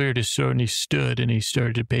 he cleared his throat and he stood and he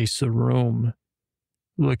started to pace the room.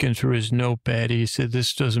 Looking through his notepad, he said,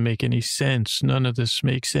 this doesn't make any sense. None of this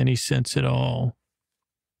makes any sense at all.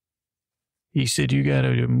 He said, you got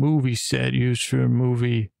a movie set used for a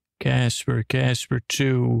movie, Casper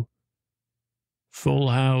 2, Full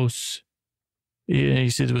House. And he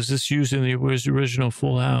said, was this used in the original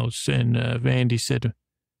Full House? And Vandy said,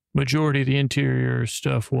 majority of the interior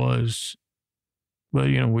stuff was. But,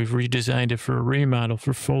 we've redesigned it for a remodel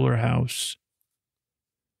for Fuller House.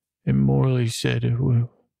 And Morley said,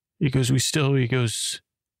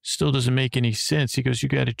 still doesn't make any sense. He goes, you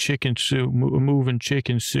got a chicken suit, a moving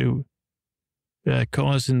chicken suit,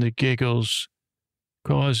 causing the giggles,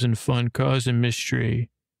 causing fun, causing mystery.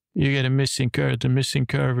 You got a missing car. The missing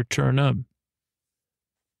car would turn up.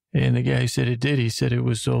 And the guy said it did. He said it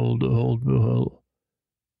was old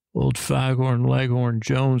Foghorn Leghorn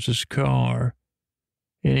Jones's car.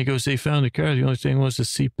 And he goes, they found the car. The only thing was the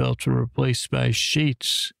seatbelts were replaced by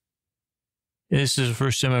sheets. And this is the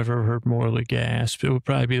first time I've ever heard Morley gasp. It would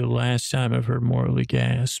probably be the last time I've heard Morley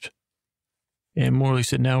gasp. And Morley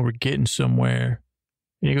said, now we're getting somewhere.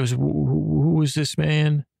 And he goes, who is this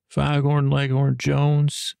man? Foghorn Leghorn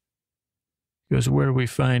Jones? He goes, where do we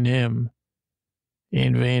find him?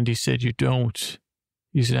 And Vandy said, you don't.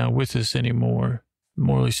 He's not with us anymore.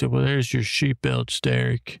 Morley said, well, there's your seatbelts,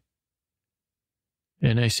 Derek.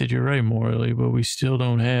 And I said, you're right, Morley, but we still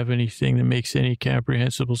don't have anything that makes any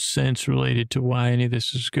comprehensible sense related to why any of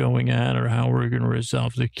this is going on or how we're going to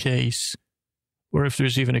resolve the case, or if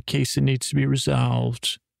there's even a case that needs to be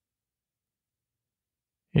resolved.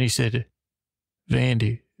 And he said,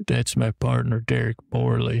 Vandy, that's my partner, Derek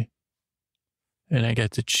Morley. And I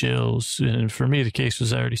got the chills. And for me, the case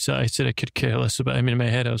was already solved. I said I could care less about it. In my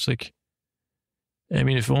head, I was like,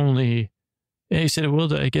 if only... And he said,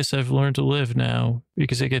 well, I guess I've learned to live now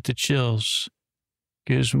because I get the chills.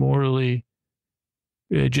 Because Morley,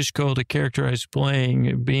 just called a character I was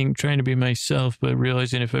playing, trying to be myself, but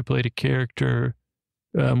realizing if I played a character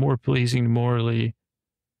more pleasing to Morley,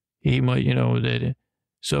 he might, that.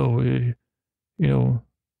 So,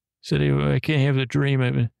 said, I can't have the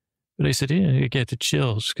dream. But I said, yeah, I get the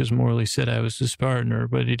chills because Morley said I was his partner,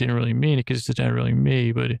 but he didn't really mean it because it's not really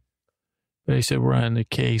me. But I said, we're on the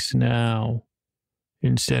case now.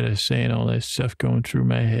 Instead of saying all that stuff going through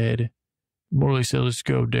my head, Morley said, let's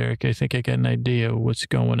go, Derek. I think I got an idea of what's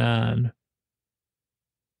going on.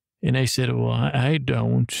 And I said, well, I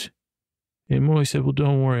don't. And Morley said, well,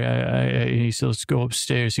 don't worry. And he said, let's go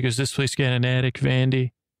upstairs. He goes, this place got an attic,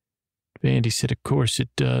 Vandy? Vandy said, of course it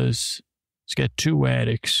does. It's got 2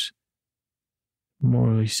 attics.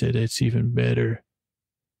 Morley said, that's even better.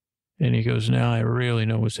 And he goes, now I really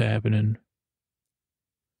know what's happening.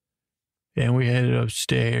 And we headed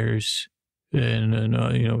upstairs and,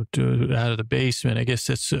 out of the basement. I guess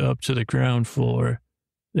that's up to the ground floor.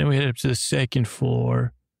 Then we headed up to the 2nd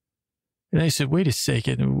floor. And I said, wait a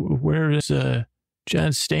second, where is John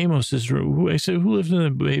Stamos' room? I said, who lives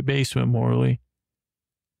in the basement, Morley?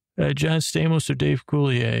 John Stamos or Dave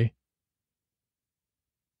Coulier?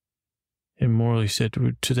 And Morley said,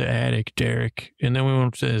 to the attic, Derek. And then we went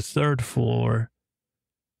up to the 3rd floor.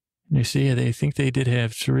 And they said, yeah, they think they did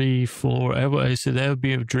have 3 floors. I said, that would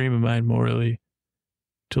be a dream of mine, Morley,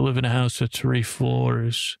 to live in a house with 3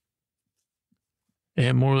 floors.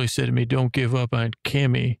 And Morley said to me, don't give up on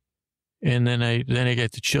Kimmy. And then I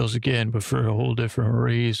got the chills again, but for a whole different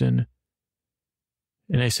reason.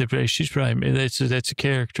 And I said, but she's probably, that's a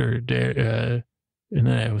character. And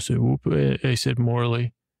then I said, whoop, I said,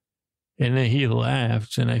 Morley. And then he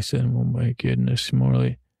laughed, and I said, oh my goodness,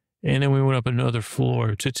 Morley. And then we went up another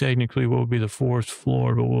floor to technically what would be the fourth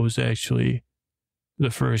floor, but what was actually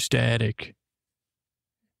the first attic.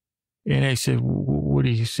 And I said, what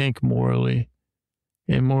do you think, Morley?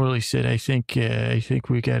 And Morley said, I think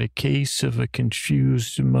we got a case of a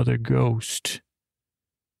confused mother ghost.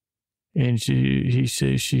 And he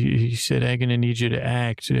said, I'm going to need you to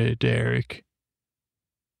act, Derek.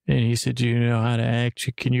 And he said, do you know how to act?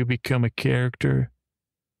 Can you become a character?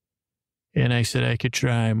 And I said, I could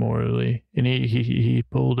try, Morley. And he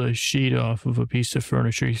pulled a sheet off of a piece of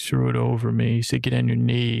furniture. He threw it over me. He said, get on your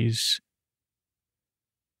knees.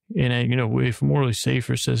 And if Morley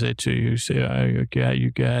Safer says that to you, say,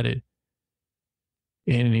 you got it.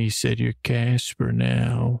 And he said, you're Casper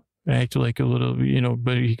now. Act like a little,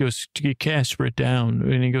 but he goes, Casper it down.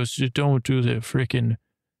 And he goes, don't do the freaking,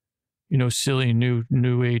 silly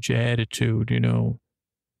new age attitude, And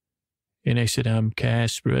I said, I'm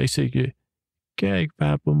Casper. I said, gag,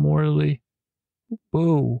 Papa Morley.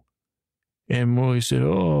 Boo. And Morley said,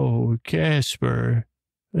 oh, Casper.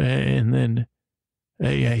 And then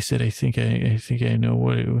I said, I think I know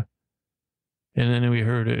what it was. And then we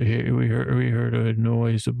heard a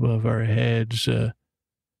noise above our heads, a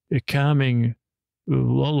calming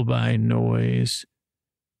lullaby noise.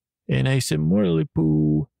 And I said, Morley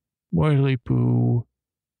Poo,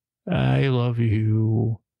 I love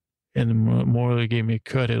you. And then Morley gave me a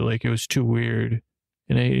cut it like it was too weird.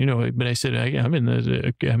 And but I said, I'm in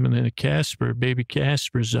the Casper, baby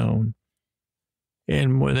Casper zone.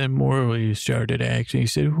 And then Morley started acting. He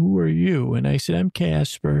said, who are you? And I said, I'm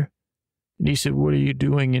Casper. And he said, what are you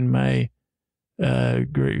doing in my, my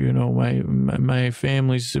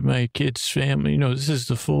family's, my kid's family? This is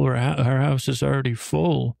the fuller, our house is already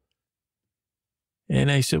full. And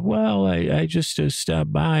I said, well, I just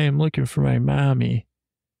stopped by. I'm looking for my mommy.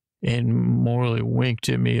 And Morley winked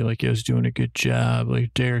at me like I was doing a good job.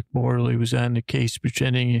 Like Derek Morley was on the case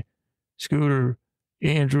pretending Scooter,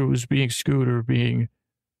 Andrew was being Scooter, being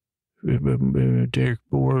Derek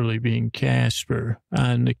Morley being Casper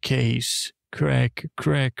on the case. Crack,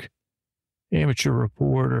 amateur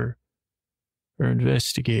reporter or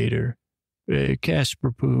investigator.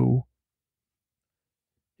 Casper Poo.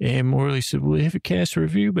 And Morley said, well, Casper,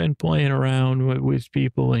 have you been playing around with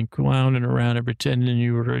people and clowning around and pretending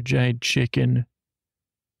you were a giant chicken?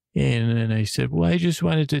 And then I said, well, I just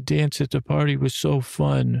wanted to dance at the party. It was so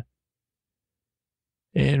fun.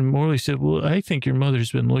 And Morley said, well, I think your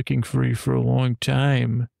mother's been looking for you for a long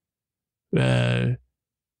time. For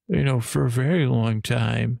a very long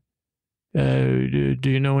time. Do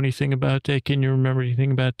you know anything about that? Can you remember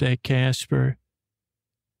anything about that, Casper?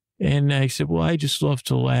 And I said, well, I just love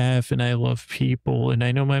to laugh and I love people. And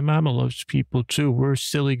I know my mama loves people too. We're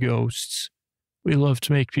silly ghosts. We love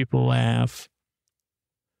to make people laugh.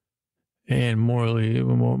 And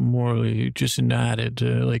Morley just nodded,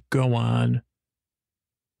 like, go on.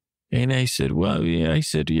 And I said, well, yeah, I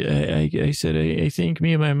think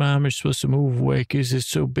me and my mom are supposed to move away because it's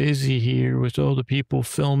so busy here with all the people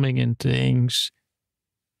filming and things.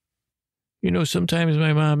 Sometimes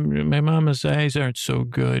my mama's eyes aren't so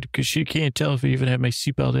good because she can't tell if I even have my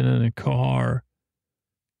seatbelt in the car.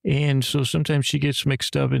 And so sometimes she gets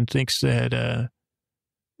mixed up and thinks that,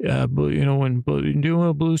 when a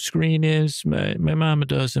blue screen is, my mama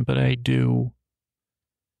doesn't, but I do.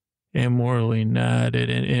 And Morley nodded,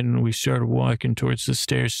 and we started walking towards the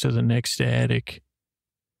stairs to the next attic.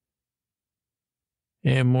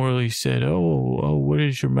 And Morley said, oh, what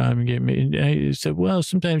did your mom get me? And I said, well,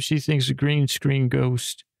 sometimes she thinks a green screen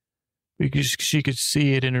ghost, because she could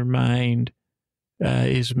see it in her mind,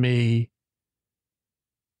 is me.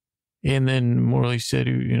 And then Morley said,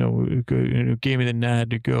 gave me the nod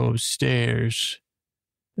to go upstairs.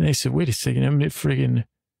 And I said, wait a second, I'm friggin'.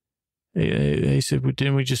 I said, well,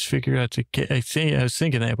 didn't we just figure out I was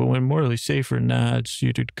thinking that, but when Morley Safer nods,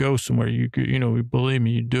 you could go somewhere, believe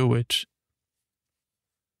me, you do it.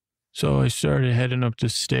 So I started heading up the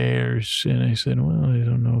stairs, and I said, well, I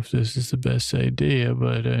don't know if this is the best idea,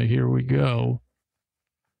 but here we go.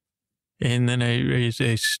 And then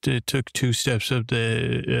I took 2 steps up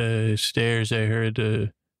the stairs. I heard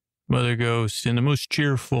the mother ghost, and the most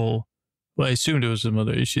cheerful, well, I assumed it was the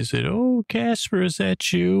mother. She said, oh, Casper, is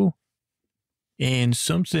that you? And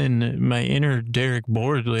something, my inner Derek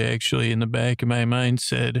Bordley, actually, in the back of my mind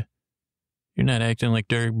said, you're not acting like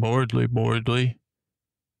Derek Bordley.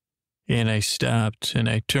 And I stopped and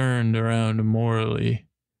I turned around to Morley.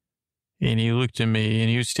 And he looked at me and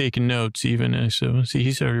he was taking notes even. And I said, well, see,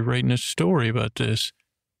 he's already writing a story about this.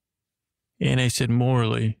 And I said,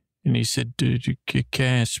 Morley. And he said, dude,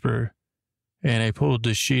 Casper. And I pulled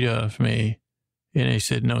the sheet off me. And I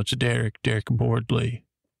said, no, it's Derek Boardley.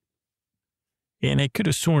 And I could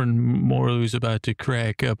have sworn Morley was about to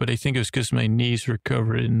crack up, but I think it was because my knees were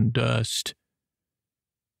covered in dust.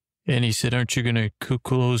 And he said, aren't you going to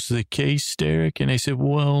close the case, Derek? And I said,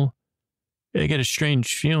 well, I got a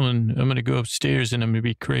strange feeling I'm going to go upstairs and I'm going to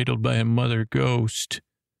be cradled by a mother ghost.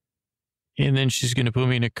 And then she's going to put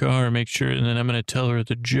me in a car, make sure, and then I'm going to tell her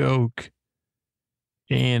the joke.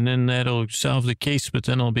 And then that'll solve the case, but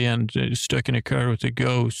then I'll be stuck in a car with a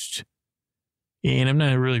ghost. And I'm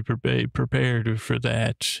not really prepared for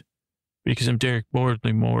that because I'm Derek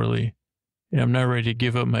Boardley Morley. And I'm not ready to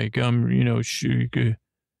give up my gum,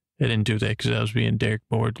 I didn't do that because I was being Derek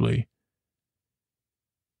Boardley.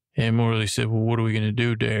 And Morley said, well, what are we going to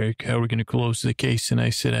do, Derek? How are we going to close the case? And I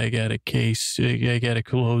said, I got a case. I got to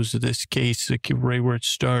close this case right where it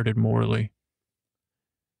started, Morley.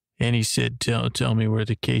 And he said, tell me where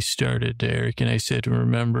the case started, Derek. And I said,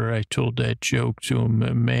 remember, I told that joke to a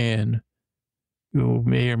man who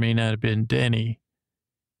may or may not have been Denny.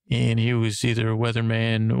 And he was either a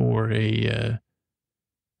weatherman or he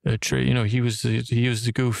was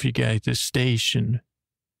the goofy guy at the station,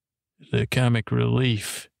 the comic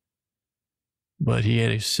relief. But he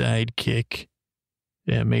had a sidekick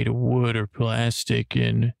that made of wood or plastic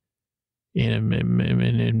and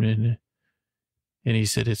he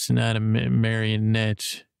said, it's not a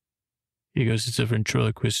marionette. He goes, it's a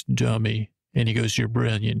ventriloquist dummy. And he goes, you're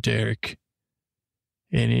brilliant, Derek.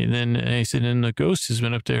 And then I said, and the ghost has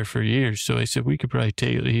been up there for years. So I said, we could probably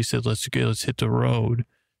take it. He said, let's hit the road.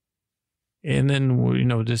 And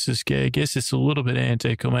then, this is, I guess it's a little bit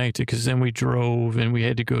anticlimactic because then we drove and we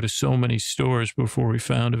had to go to so many stores before we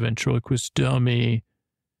found a ventriloquist dummy.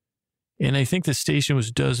 And I think the station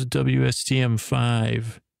does WSTM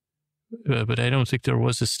 5. But I don't think there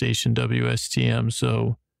was a station WSTM,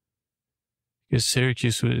 so because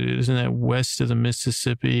Syracuse, isn't that west of the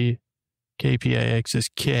Mississippi? KPIX is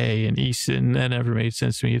K, and east, and that never made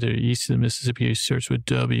sense to me either. East of the Mississippi starts with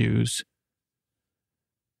W's.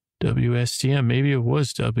 WSTM, maybe it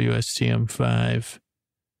was WSTM 5.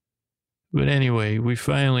 But anyway, we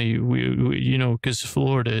finally, because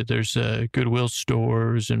Florida, there's Goodwill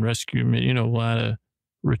stores and rescue, a lot of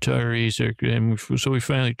retirees, so we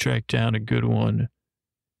finally tracked down a good one.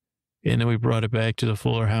 And then we brought it back to the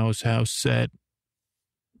Fuller house set.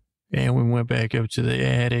 And we went back up to the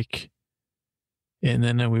attic. And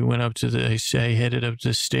then we went up to I headed up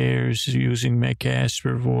the stairs using my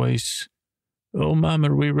Casper voice. Oh, Mom,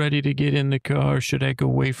 are we ready to get in the car? Should I go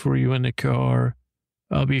wait for you in the car?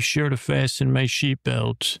 I'll be sure to fasten my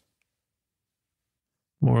seatbelt.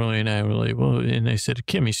 Morley and I were like, well, and I said,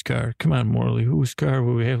 Kimmy's car. Come on, Morley. Whose car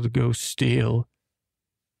will we have to go steal?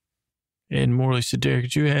 And Morley said, Derek,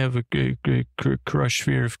 did you have a crush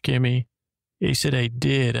fear of Kimmy? He said, I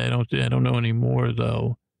did. I don't know anymore,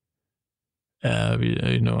 though. I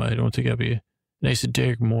don't think I'll be. And I said,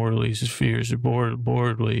 Derek Morley's fears are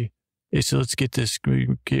Boardley. They said, let's get this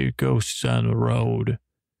ghost on the road.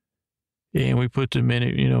 And we put the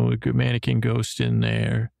mannequin ghost in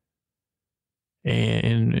there.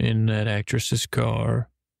 And in that actress's car,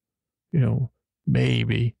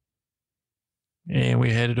 maybe. And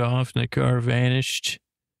we headed off and the car vanished.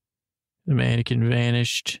 The mannequin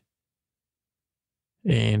vanished.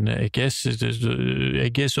 And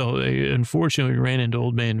unfortunately we ran into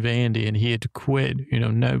old man Vandy and he had to quit,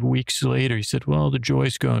 weeks later. He said, well, the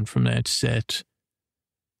joy's gone from that set.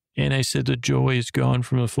 And I said, the joy is gone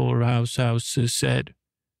from the Fuller house set.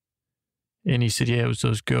 And he said, yeah, it was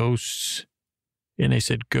those ghosts. And I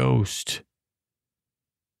said, ghost.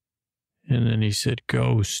 And then he said,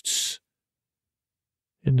 ghosts.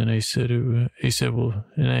 And then I said, well,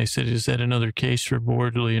 and I said, is that another case for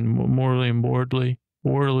Boardley and Morley and Boardley?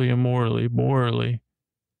 Borley and Morley, Borley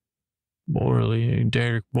and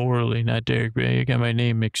Derek Borley, not Derek. I got my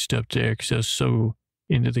name mixed up there because I was so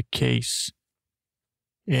into the case.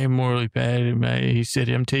 And Morley patted him. He said,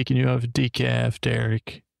 I'm taking you off decaf,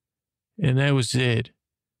 Derek. And that was it.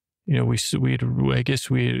 Hopefully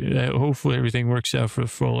everything works out for the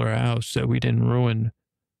Fuller house that we didn't ruin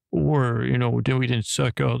or, we didn't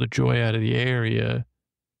suck all the joy out of the area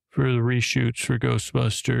for the reshoots for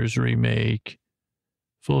Ghostbusters remake,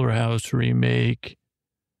 Fuller House remake.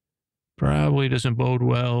 Probably doesn't bode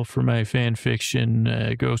well for my fan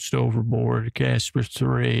fiction, Ghost Overboard, Casper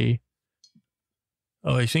 3.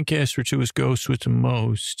 Oh, I think Casper 2 is Ghost with the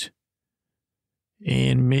most.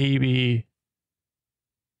 And maybe,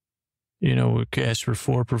 Casper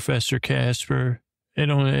for Professor Casper.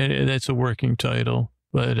 That's a working title,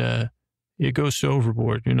 but it goes to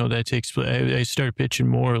overboard. That takes place. I start pitching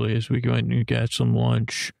morally as we go and got some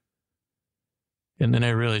lunch. And then I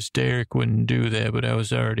realized Derek wouldn't do that, but I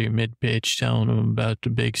was already mid-pitch telling him about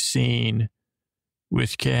the big scene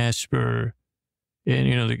with Casper.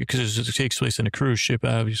 And, because it takes place on a cruise ship,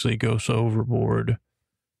 obviously it goes overboard.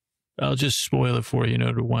 I'll just spoil it for you,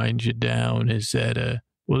 to wind you down, is that,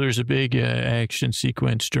 there's a big action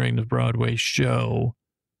sequence during the Broadway show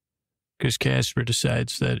because Casper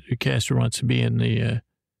decides that Casper wants to be in the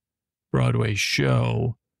Broadway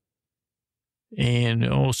show. And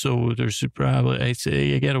also there's probably, I'd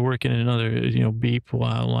say I got to work in another, B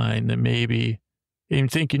plot line that maybe, I'm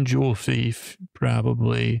thinking Jewel Thief,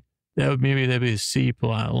 probably. That'd be a C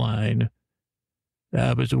plot line.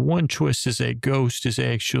 But the one twist is that Ghost is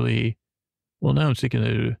actually, now I'm thinking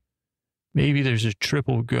that maybe there's a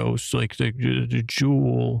triple ghost, like the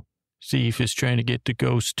Jewel Thief is trying to get the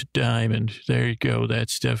Ghost to Diamond. There you go.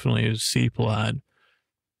 That's definitely a C plot.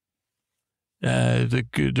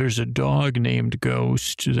 There's a dog named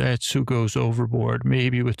Ghost. That's who goes overboard,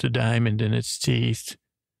 maybe with the diamond in its teeth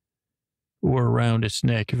or around its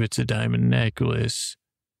neck if it's a diamond necklace.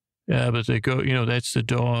 But they go, that's the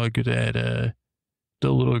dog that,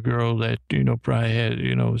 the little girl that, probably had,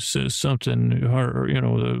 something hard,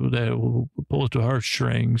 that will pull at the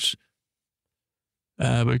heartstrings.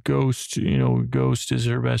 But Ghost is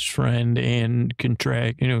her best friend and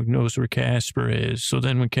knows where Casper is. So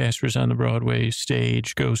then when Casper's on the Broadway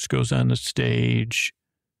stage, Ghost goes on the stage.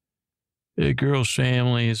 The girl's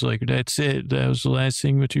family is like, that's it. That was the last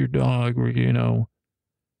thing with your dog,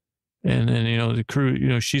 and then, the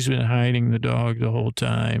crew, she's been hiding the dog the whole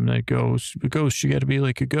time. That Ghost, you got to be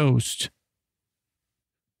like a ghost.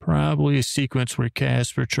 Probably a sequence where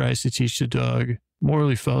Casper tries to teach the dog.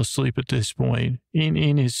 Morley fell asleep at this point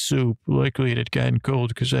in his soup. Likely it had gotten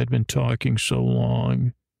cold because I'd been talking so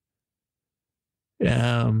long.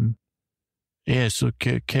 So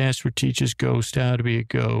Casper teaches Ghost how to be a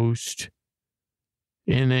ghost.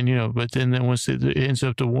 And then, but then once it ends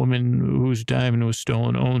up the woman whose diamond was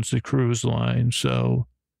stolen owns the cruise line. So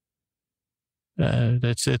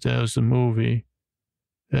that's it. That was the movie.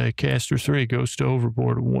 Casper 3 goes to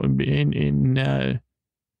overboard.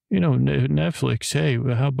 Netflix, hey,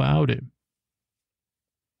 how about it?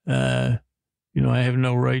 I have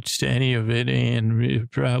no rights to any of it. And it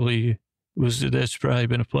that's probably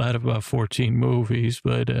been a plot of about 14 movies,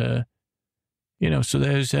 but, so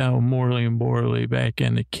that is how Morley and Borley back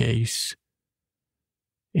in the case.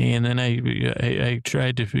 And then I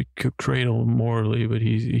tried to cradle Morley, but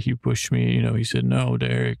he pushed me, he said, no,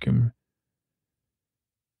 Derek. And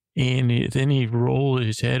then he rolled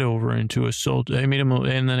his head over into a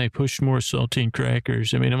and then I pushed more saltine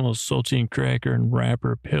crackers. I made him a saltine cracker and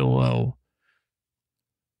wrapper pillow.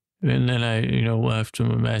 And then I, left him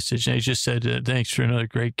a message. And I just said, thanks for another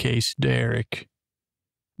great case, Derek.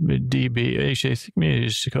 DB. Actually, I think maybe I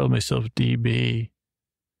just called myself DB.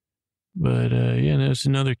 But, there's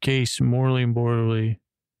another case, Morley and Borley.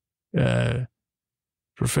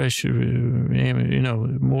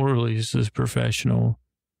 Professional, Morley is this professional.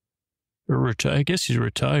 I guess he's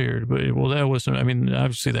retired, but, that wasn't,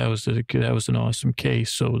 obviously that was an awesome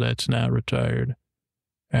case, so that's not retired.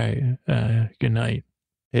 All right, good night.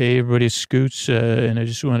 Hey, everybody, it's Scoots, and I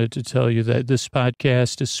just wanted to tell you that this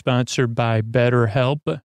podcast is sponsored by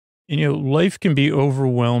BetterHelp. And, life can be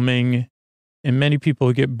overwhelming, and many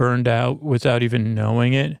people get burned out without even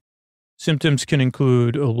knowing it. Symptoms can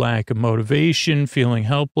include a lack of motivation, feeling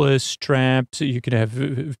helpless, trapped. You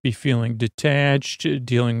could be feeling detached,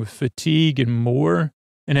 dealing with fatigue, and more.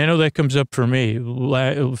 And I know that comes up for me,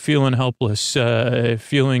 feeling helpless,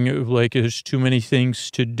 feeling like there's too many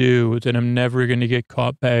things to do, that I'm never going to get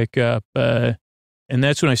caught back up. And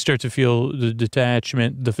that's when I start to feel the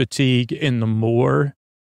detachment, the fatigue, and the more.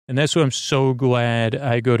 And that's why I'm so glad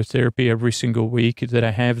I go to therapy every single week, that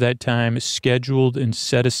I have that time scheduled and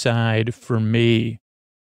set aside for me.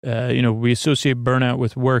 We associate burnout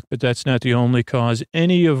with work, but that's not the only cause.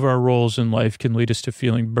 Any of our roles in life can lead us to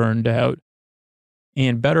feeling burned out.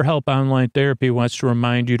 And BetterHelp Online Therapy wants to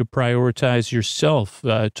remind you to prioritize yourself.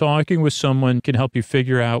 Talking with someone can help you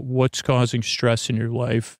figure out what's causing stress in your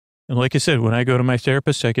life. And like I said, when I go to my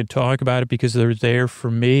therapist, I can talk about it because they're there for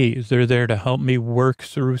me. They're there to help me work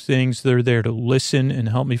through things. They're there to listen and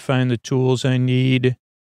help me find the tools I need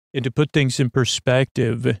and to put things in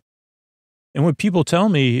perspective. And when people tell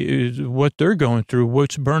me what they're going through,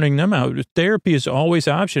 what's burning them out, therapy is always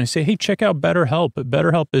an option. I say, hey, check out BetterHelp.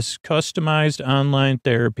 BetterHelp is customized online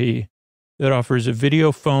therapy that offers a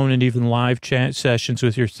video, phone, and even live chat sessions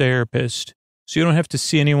with your therapist, so you don't have to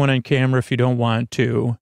see anyone on camera if you don't want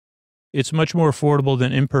to. It's much more affordable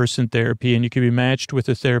than in-person therapy, and you can be matched with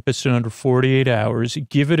a therapist in under 48 hours.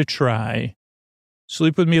 Give it a try.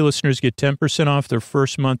 Sleep With Me listeners get 10% off their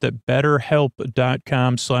first month at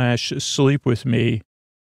betterhelp.com/sleepwithme.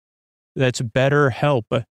 That's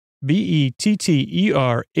BetterHelp,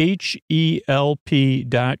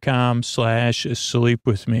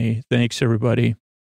 BetterHelp.com/sleepwithme. Thanks, everybody.